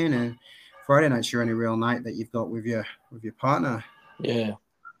training, and Friday night's your only real night that you've got with your partner. Yeah.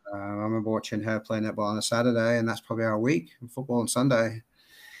 I remember watching her play netball on a Saturday, and that's probably our week. Football on Sunday.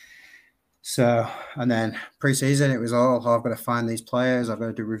 So, and then preseason, it was all I've got to find these players, I've got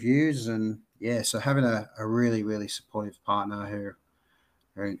to do reviews, and yeah. So having a really really supportive partner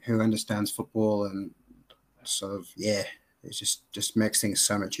who understands football and sort of yeah, it just makes things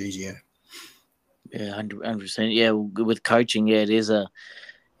so much easier. Yeah, 100%. Yeah, with coaching, yeah, it is a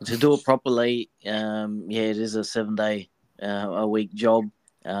to do it properly. Yeah, it is a 7 day a week job.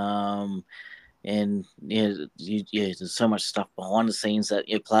 Um, and yeah, there's so much stuff behind the scenes that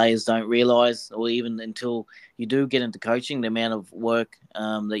your players don't realize, or even until you do get into coaching, the amount of work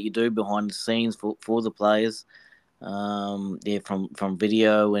that you do behind the scenes for the players. Yeah, from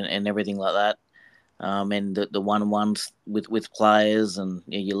video and everything like that. And the one on ones with players, and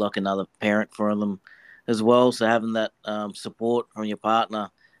yeah, you're like another parent for them as well. So having that support from your partner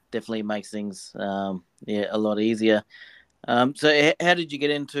definitely makes things yeah, a lot easier. So how did you get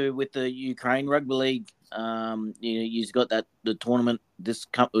into with the Ukraine Rugby League? You've got the tournament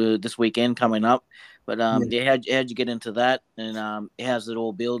this weekend coming up, but Yeah. yeah, how'd you get into that, and how's it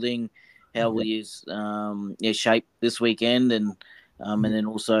all building? How will you yeah, shape this weekend, and then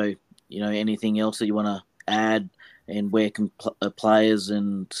also anything else that you want to add, and where can players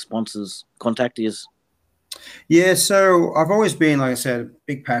and sponsors contact you? Yeah, so I've always been, like I said,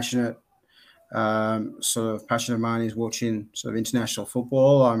 big passionate. Sort of passion of mine is watching sort of international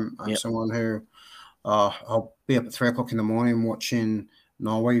football. I'm Yep. someone who I'll be up at 3 o'clock in the morning watching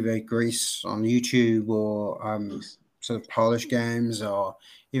Norway v Greece on YouTube, or Yes. sort of Polish games, or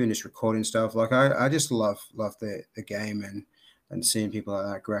even just recording stuff. Like I just love the game, and seeing people at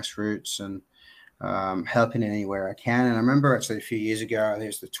that grassroots, and helping anywhere I can. And I remember actually a few years ago, I think it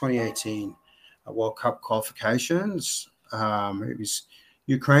was the 2018 World Cup qualifications. It was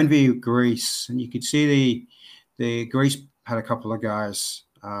Ukraine v Greece, and you could see the Greece had a couple of guys,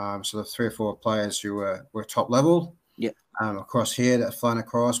 sort of three or four players who were top level Yep. across here that flown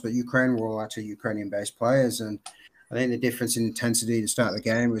across, but Ukraine were all actually Ukrainian-based players, and I think the difference in intensity to start the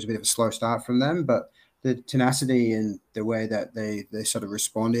game was a bit of a slow start from them, but the tenacity and the way that they sort of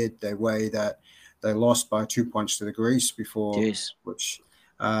responded, the way that they lost by 2 points to the Greece before, Jeez. which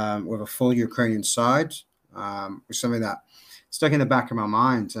with a full Ukrainian side, was something that stuck in the back of my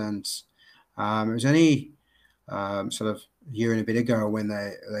mind. And it was only sort of a year and a bit ago when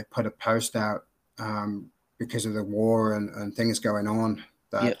they put a post out, because of the war and things going on,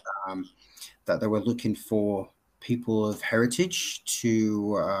 that Yep. that they were looking for people of heritage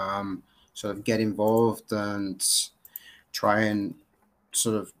to sort of get involved and try and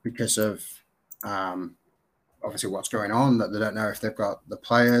sort of, because of um, obviously what's going on, that they don't know if they've got the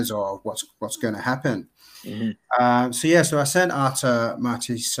players or what's going to happen. Mm-hmm. So yeah, so I sent Arta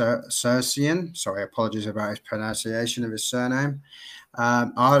Marty sorry, apologies about his pronunciation of his surname.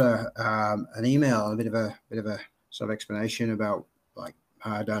 Arta an email, a bit of a sort of explanation about, like,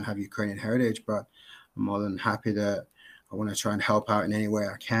 I don't have Ukrainian heritage, but I'm more than happy that I want to try and help out in any way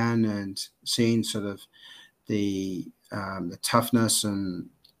I can, and seeing sort of the toughness and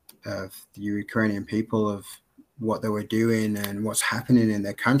of the Ukrainian people, of what they were doing and what's happening in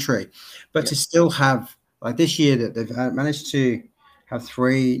their country, but Yep. to still have, like, this year that they've managed to have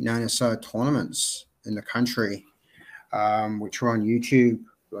three nine-a-side tournaments in the country, which are on YouTube,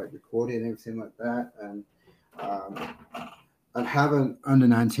 like recorded and everything like that, um, and have an under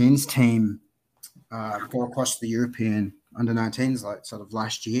 19s team go across the European under 19s, like sort of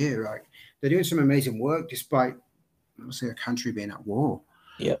last year. Like, they're doing some amazing work despite obviously a country being at war.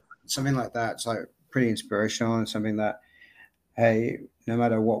 Yep. something like that. It's like pretty inspirational and something that, hey, no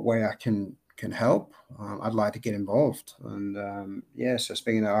matter what way I can help, I'd like to get involved. And yeah, so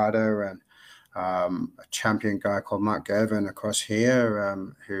speaking of Ardo and a champion guy called Mark Gervin across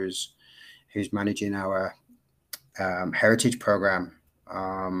here, who's managing our heritage program.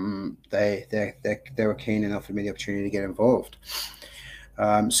 They were keen enough for me the opportunity to get involved.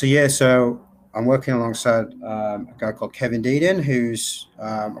 So yeah, so I'm working alongside a guy called Kevin Deedon, who's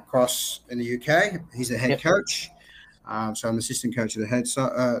across in the UK. He's the head Yep. coach. So I'm assistant coach of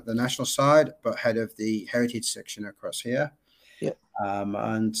the national side, but head of the heritage section across here. Yep.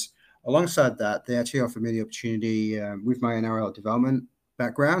 And alongside that, they actually offered me the opportunity with my NRL development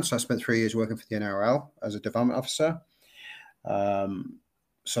background. So I spent 3 years working for the NRL as a development officer. Um,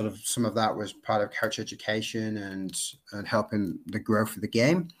 Sort of some of that was part of coach education and helping the growth of the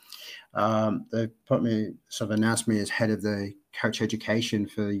game. They sort of announced me as head of the coach education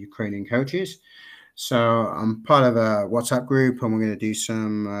for Ukrainian coaches. So I'm part of a WhatsApp group, and we're going to do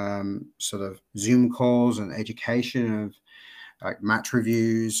some sort of Zoom calls and education of like match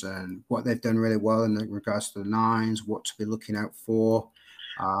reviews and what they've done really well in regards to the nines, what to be looking out for,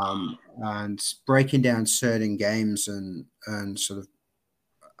 and breaking down certain games and sort of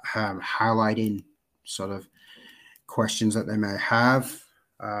highlighting sort of questions that they may have.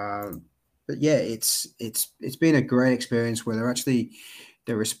 But yeah, it's been a great experience where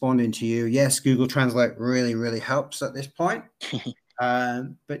they're responding to you. Yes, Google Translate really helps at this point.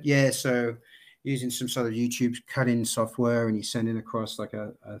 But yeah, so using some sort of YouTube cutting software, and you're sending across like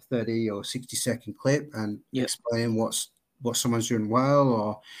a 30 or 60-second clip and Yep. explaining what someone's doing well,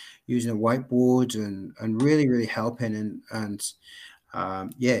 or using a whiteboard and really helping and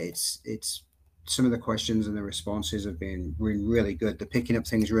yeah, it's some of the questions and the responses have been really good. They're picking up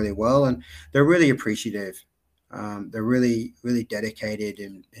things really well, and they're really appreciative. They're really dedicated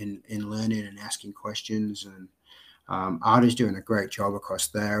in learning and asking questions, and Artie's doing a great job across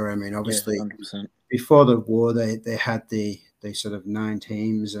there. I mean, Yeah. obviously, 100%. before the war, they had the sort of 9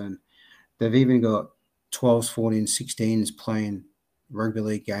 teams, and they've even got 12s, 14s, 16s playing rugby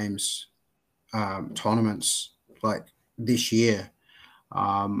league games, tournaments like this year.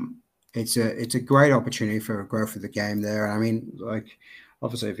 Um, it's a great opportunity for a growth of the game there. I mean, like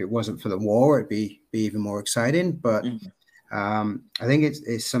obviously, if it wasn't for the war, it'd be even more exciting. But Mm. I think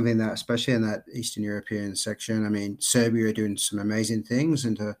it's something that, especially in that Eastern European section, I mean, Serbia are doing some amazing things,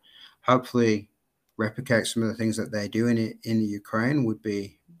 and to hopefully replicate some of the things that they do in the Ukraine would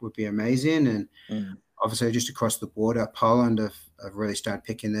be amazing. And Mm. obviously, just across the border, Poland have really started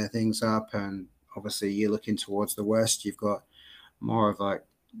picking their things up, and obviously, you're looking towards the west. You've got more of like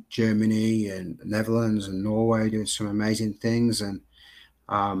Germany and Netherlands and Norway doing some amazing things, and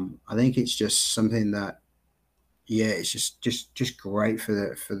I think it's just something that, yeah, it's just great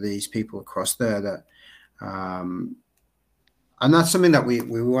for these people across there that, um, and that's something that we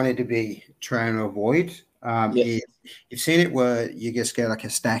wanted to be trying to avoid. Yep. You've seen it where you just get like a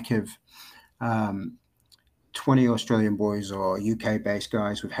stack of um, 20 Australian boys or UK based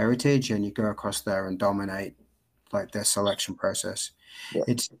guys with heritage, and you go across there and dominate like their selection process. Yep.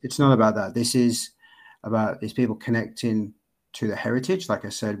 It's not about that. This is about these people connecting to the heritage. Like I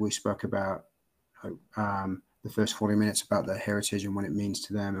said, we spoke about the first 40 minutes about their heritage and what it means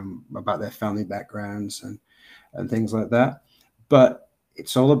to them, and about their family backgrounds and things like that. But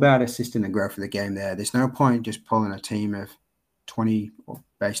it's all about assisting the growth of the game there. There's no point just pulling a team of 20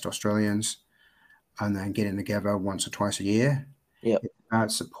 based Australians and then getting together once or twice a year. Yep. It's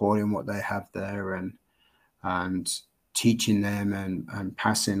about supporting what they have there and teaching them and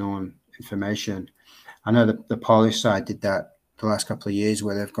passing on information. I know the Polish side did that the last couple of years,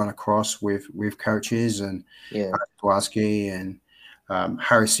 where they've gone across with coaches and Yeah. Dwarsky and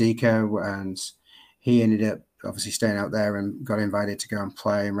Harisika, and he ended up obviously staying out there and got invited to go and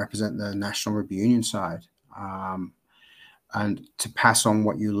play and represent the national rugby union side. And to pass on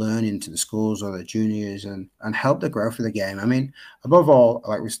what you learn into the schools or the juniors and help the growth of the game. I mean, above all,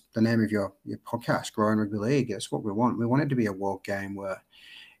 like with the name of your podcast, Growing Rugby League, that's what we want. We want it to be a world game where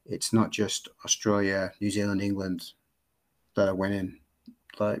it's not just Australia, New Zealand, England that are winning.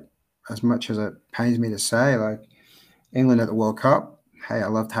 Like, as much as it pains me to say, like England at the World Cup, hey, I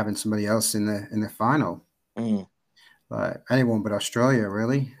loved having somebody else in the final. Mm. Like anyone but Australia,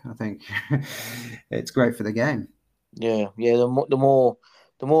 really. I think it's great for the game. Yeah. Yeah. The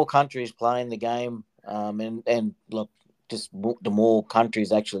more countries playing the game, and look, just the more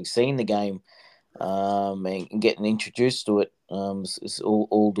countries actually seeing the game, and getting introduced to it, it's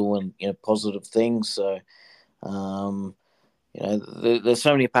all doing positive things. So, there's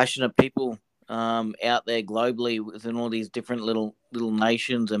so many passionate people out there globally within all these different little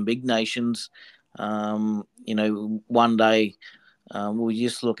nations and big nations. One day we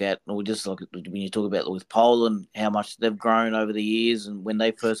just look at when you talk about with Poland, how much they've grown over the years, and when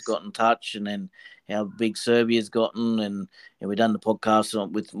they first got in touch, and then how big Serbia's gotten, and we've done the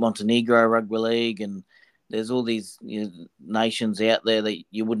podcast with Montenegro Rugby League, and there's all these nations out there that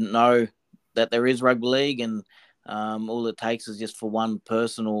you wouldn't know that there is rugby league, and all it takes is just for one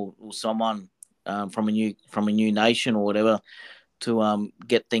person or someone from a new nation or whatever to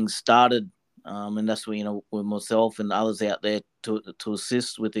get things started. And that's where with myself and others out there to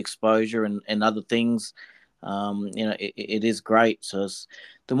assist with exposure and other things. It is great. So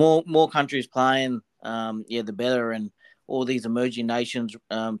the more countries playing, the better. And all these emerging nations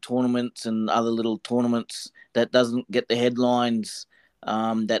tournaments and other little tournaments that doesn't get the headlines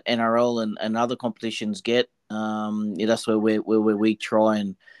that NRL and other competitions get. That's where we try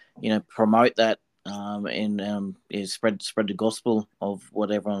and promote that spread the gospel of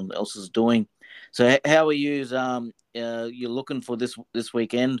what everyone else is doing. So how are you? You're looking for this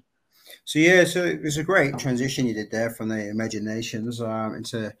weekend? So yeah, so it was a great transition you did there from the imaginations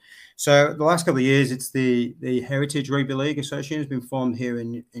into. So the last couple of years, it's the Heritage Rugby League Association has been formed here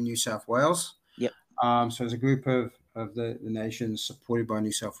in New South Wales. Yep. So it's a group of the nations supported by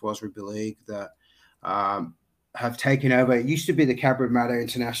New South Wales Rugby League that have taken over. It used to be the Cabramatta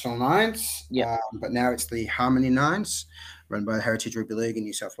International Nines, Yep. But now it's the Harmony Nines, run by the Heritage Rugby League and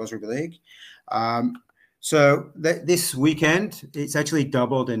New South Wales Rugby League. So this weekend, it's actually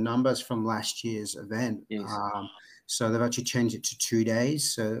doubled in numbers from last year's event. Yes. So they've actually changed it to 2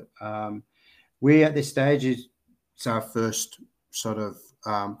 days. So we at this stage, it's our first sort of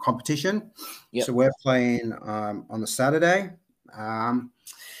competition. Yep. So we're playing on the Saturday.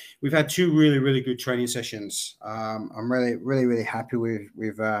 We've had 2 really, really good training sessions. I'm really, really, really happy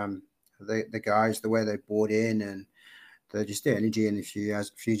with the guys, the way they bought in, and the energy and the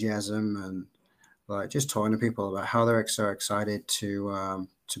enthusiasm, and like just talking to people about how they're so excited to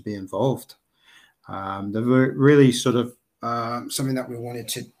be involved. They're really sort of something that we wanted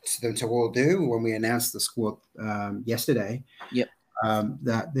them to all do when we announced the squad yesterday. Yep.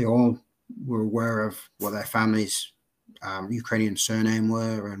 That they all were aware of what their families' Ukrainian surname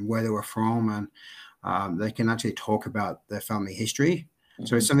were and where they were from, and they can actually talk about their family history. Mm-hmm.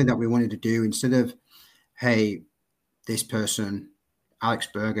 So it's something that we wanted to do instead of, hey, this person, Alex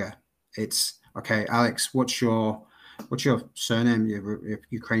Berger. It's okay, Alex. What's your surname? Your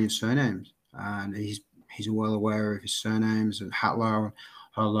Ukrainian surname, and he's well aware of his surnames and Hatlar and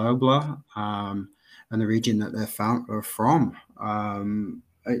Holobla, and the region that they're from.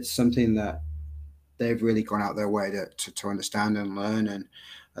 It's something that they've really gone out their way to understand and learn, and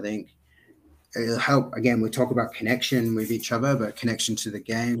I think it'll help. Again, we talk about connection with each other, but connection to the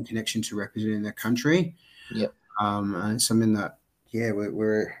game, connection to representing their country. Yep. And it's something that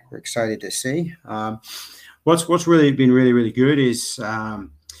we're excited to see. What's really been really, really good is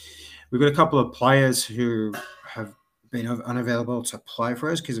we've got a couple of players who have been unavailable to play for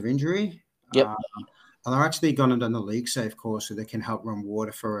us because of injury. Yep. And they're actually gone and done the league safe course so they can help run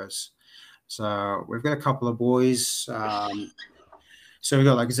water for us. So we've got a couple of boys. So we've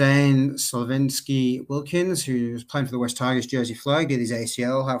got like Zane Slavinsky Wilkins, who's playing for the West Tigers jersey flag, did his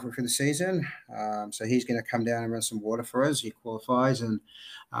ACL halfway through the season. So he's going to come down and run some water for us. He qualifies. And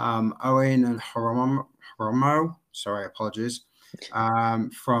Owen and Horomo, sorry, apologies,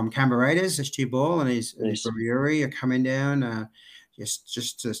 from Canberra Raiders, SG Ball, and his brother Yuri are coming down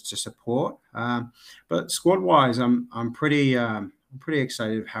just to support. But squad-wise, I'm pretty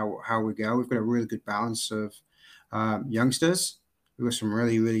excited how we go. We've got a really good balance of youngsters. We've got some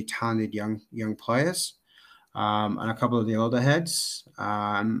really, really talented young players, and a couple of the older heads.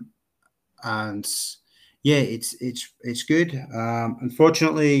 And yeah, it's good.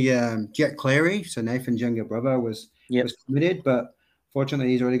 Unfortunately, Jet Cleary, so Nathan's younger brother, was committed, but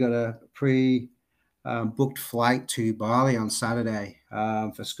fortunately, he's already got a booked flight to Bali on Saturday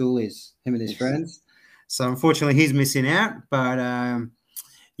for schoolies, him and his friends. So unfortunately, he's missing out. But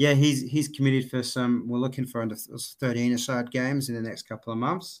yeah, he's committed for some. We're looking for under 13-a-side games in the next couple of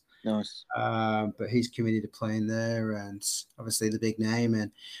months. Nice. But he's committed to playing there, and obviously the big name.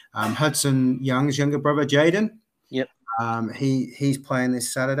 And Hudson Young's younger brother, Jaden. Yep. He's playing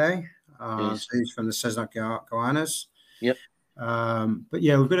this Saturday. So he's from the Cessnock Goannas. Yep. But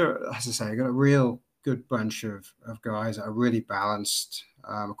yeah, we've got as I say, got a real good bunch of guys that are really balanced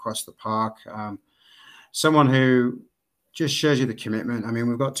across the park. Someone who just shows you the commitment. I mean,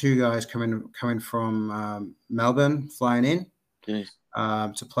 we've got 2 guys coming from Melbourne, flying in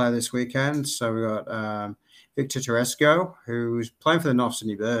to play this weekend. So we've got Victor Teresco, who's playing for the North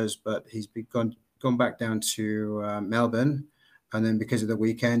Sydney Bears, but he's gone back down to Melbourne, and then because of the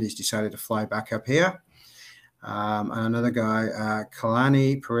weekend, he's decided to fly back up here. And another guy,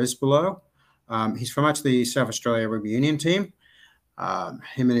 Kalani Perez-Below. He's from actually South Australia Rugby Union team.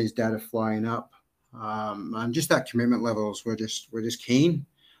 Him and his dad are flying up, and just that commitment levels, we're just keen.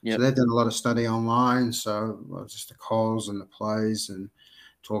 So Yep. they've done a lot of study online. So just the calls and the plays and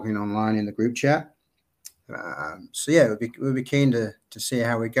talking online in the group chat. So yeah, we'll be keen to see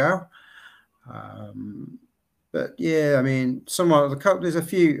how we go. But yeah, I mean, there's a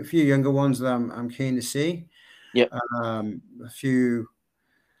few younger ones that I'm keen to see. Yep. A few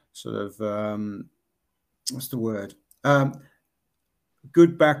sort of what's the word?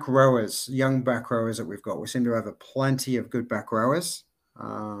 Good back rowers, young back rowers that we've got. We seem to have plenty of good back rowers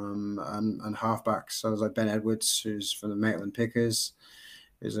and halfbacks. So there's like Ben Edwards, who's from the Maitland Pickers,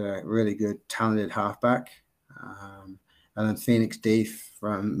 is a really good, talented halfback. And then Phoenix Deef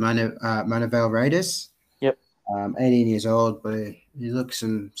from Manavale Raiders. Yep. 18 years old, but he looks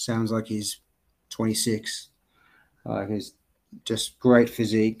and sounds like he's 26. He's just great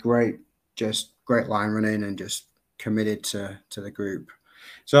physique, great line running, and just committed to the group.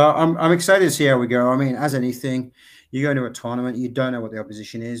 So I'm excited to see how we go. I mean, as anything, you go into a tournament, you don't know what the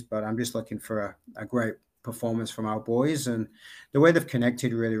opposition is, but I'm just looking for a great performance from our boys, and the way they've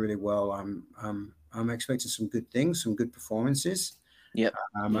connected really, really well. I'm expecting some good things, some good performances. Yep.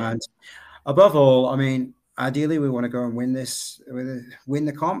 And above all, I mean, ideally we want to go and win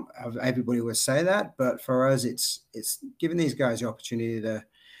the comp. Everybody would say that, but for us, it's giving these guys the opportunity to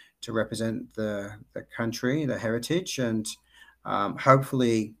represent the country, the heritage, and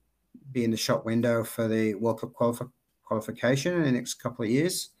hopefully be in the shop window for the World Cup qualification in the next couple of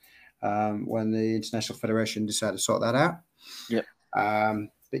years, when the International Federation decide to sort that out. Yep.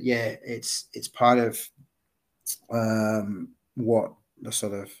 But yeah, it's part of what the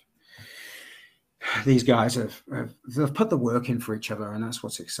sort of these guys they've put the work in for each other, and that's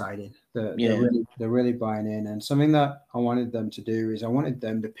what's exciting. They're really buying in. And something that I wanted them to do is I wanted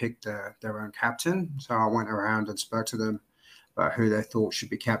them to pick their own captain. So I went around and spoke to them about who they thought should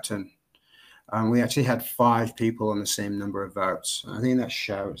be captain. We actually had 5 people on the same number of votes. I think that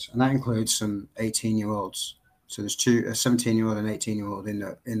shows, and that includes some 18-year-olds. So there's a 17-year-old and 18-year-old in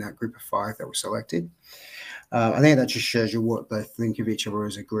that group of 5 that were selected. I think that just shows you what they think of each other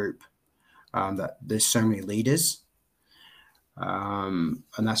as a group. That there's so many leaders, and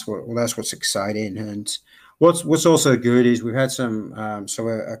that's what's exciting. And what's also good is we've had some a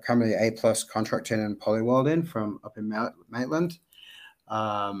company A+ contracting and Polywald from up in Maitland.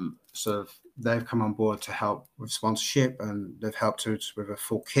 So they've come on board to help with sponsorship, and they've helped us with a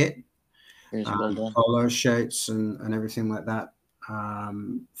full kit, polo shirts and everything like that,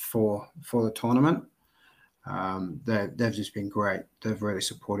 for the tournament. They've just been great. They've really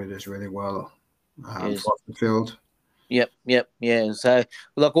supported us really well off the field. Yep. Yeah. So,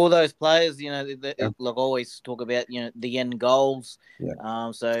 look, all those players, like always talk about, the end goals.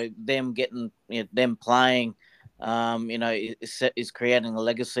 Yeah. So them getting, them playing, is creating a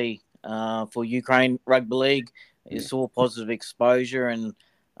legacy for Ukraine Rugby League. It's all positive exposure, and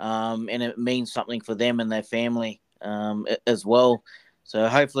it means something for them and their family as well. So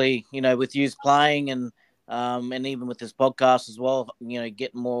hopefully, with you playing and even with this podcast as well, getting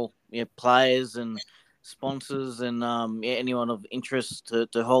more players and sponsors and anyone of interest to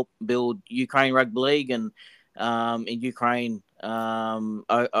help build Ukraine Rugby League and in Ukraine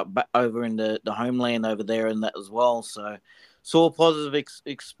over in the homeland over there and that as well. So it's all positive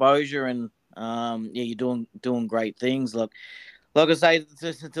exposure, and you're doing great things. Like I say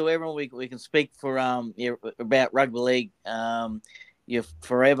to everyone, we can speak for about rugby league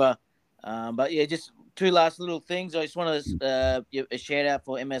forever. But yeah, just 2 last little things. I just want to a shout out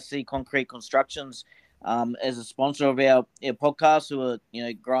for MSC Concrete Constructions as a sponsor of our podcast, who are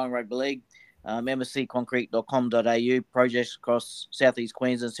growing rugby league. mscconcrete.com.au, projects across southeast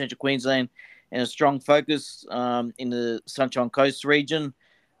Queensland, central Queensland, and a strong focus in the Sunshine Coast region.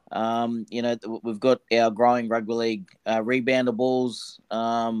 We've got our growing rugby league rebounder balls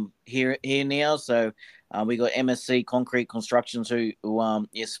here now. So we got MSC Concrete Constructions who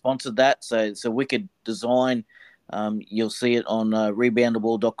sponsored that. So it's a wicked design. You'll see it on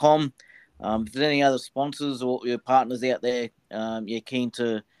reboundable.com. If there's any other sponsors or your partners out there, you're keen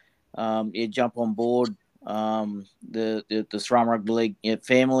to jump on board the SRAM Rugby League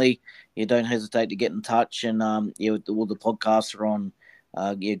family, you don't hesitate to get in touch. And all the podcasts are on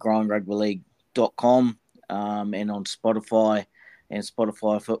growingrugbyleague.com and on Spotify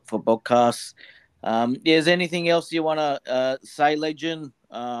for podcasts. Is there anything else you want to say, Legend,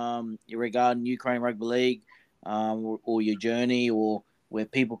 regarding Ukraine Rugby League? or your journey, or where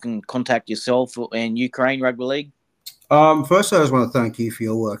people can contact yourself and Ukraine Rugby League? First, I just want to thank you for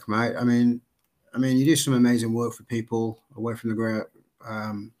your work, mate. I mean, you do some amazing work for people away from the great,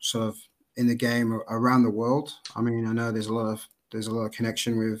 sort of in the game around the world. I mean, I know there's a lot of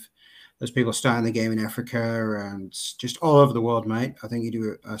connection with those people starting the game in Africa and just all over the world, mate. I think you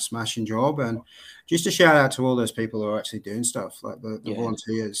do a smashing job, and just a shout out to all those people who are actually doing stuff like the Yeah,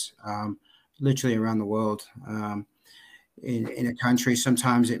 volunteers, literally around the world. In a country,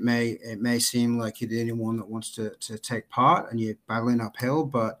 sometimes it may seem like you're the only one that wants to take part and you're battling uphill,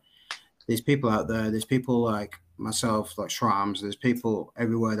 but there's people out there, there's people like myself, like Shrams, there's people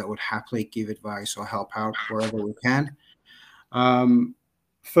everywhere that would happily give advice or help out wherever we can. um,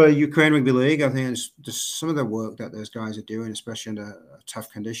 for Ukraine Rugby League, I think it's just some of the work that those guys are doing, especially under tough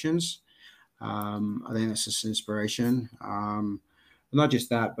conditions. I think that's just inspiration. Not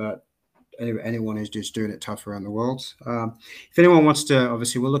just that, but anyone who's just doing it tough around the world. If anyone wants to,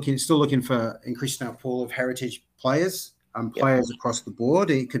 obviously, still looking for increasing our pool of heritage players, yep, players across the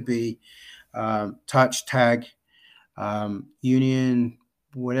board. It could be touch, tag, union,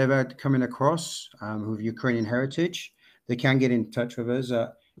 whatever coming across, who have Ukrainian heritage. They can get in touch with us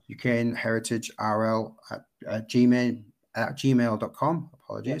at Ukraine Heritage RL at gmail.com. yep.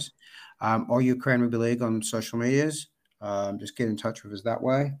 Apologies. Or Ukraine Rugby League on social medias. Just get in touch with us that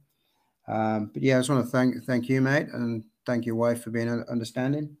way. But yeah, I just want to thank you, mate, and thank your wife for being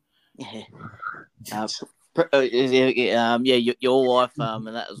understanding. Yeah. Uh, yeah, yeah, your wife and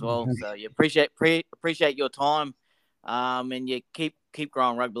that as well. So you appreciate your time, and you keep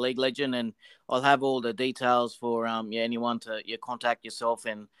growing rugby league legend. And I'll have all the details for anyone to contact yourself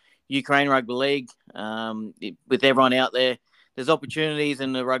and Ukraine Rugby League. With everyone out there, there's opportunities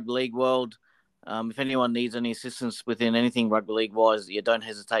in the rugby league world. If anyone needs any assistance within anything rugby league wise, you don't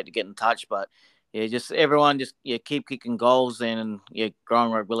hesitate to get in touch. But yeah, just everyone, just keep kicking goals and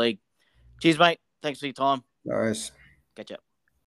growing rugby league. Cheers, mate. Thanks for your time. Nice. Catch up.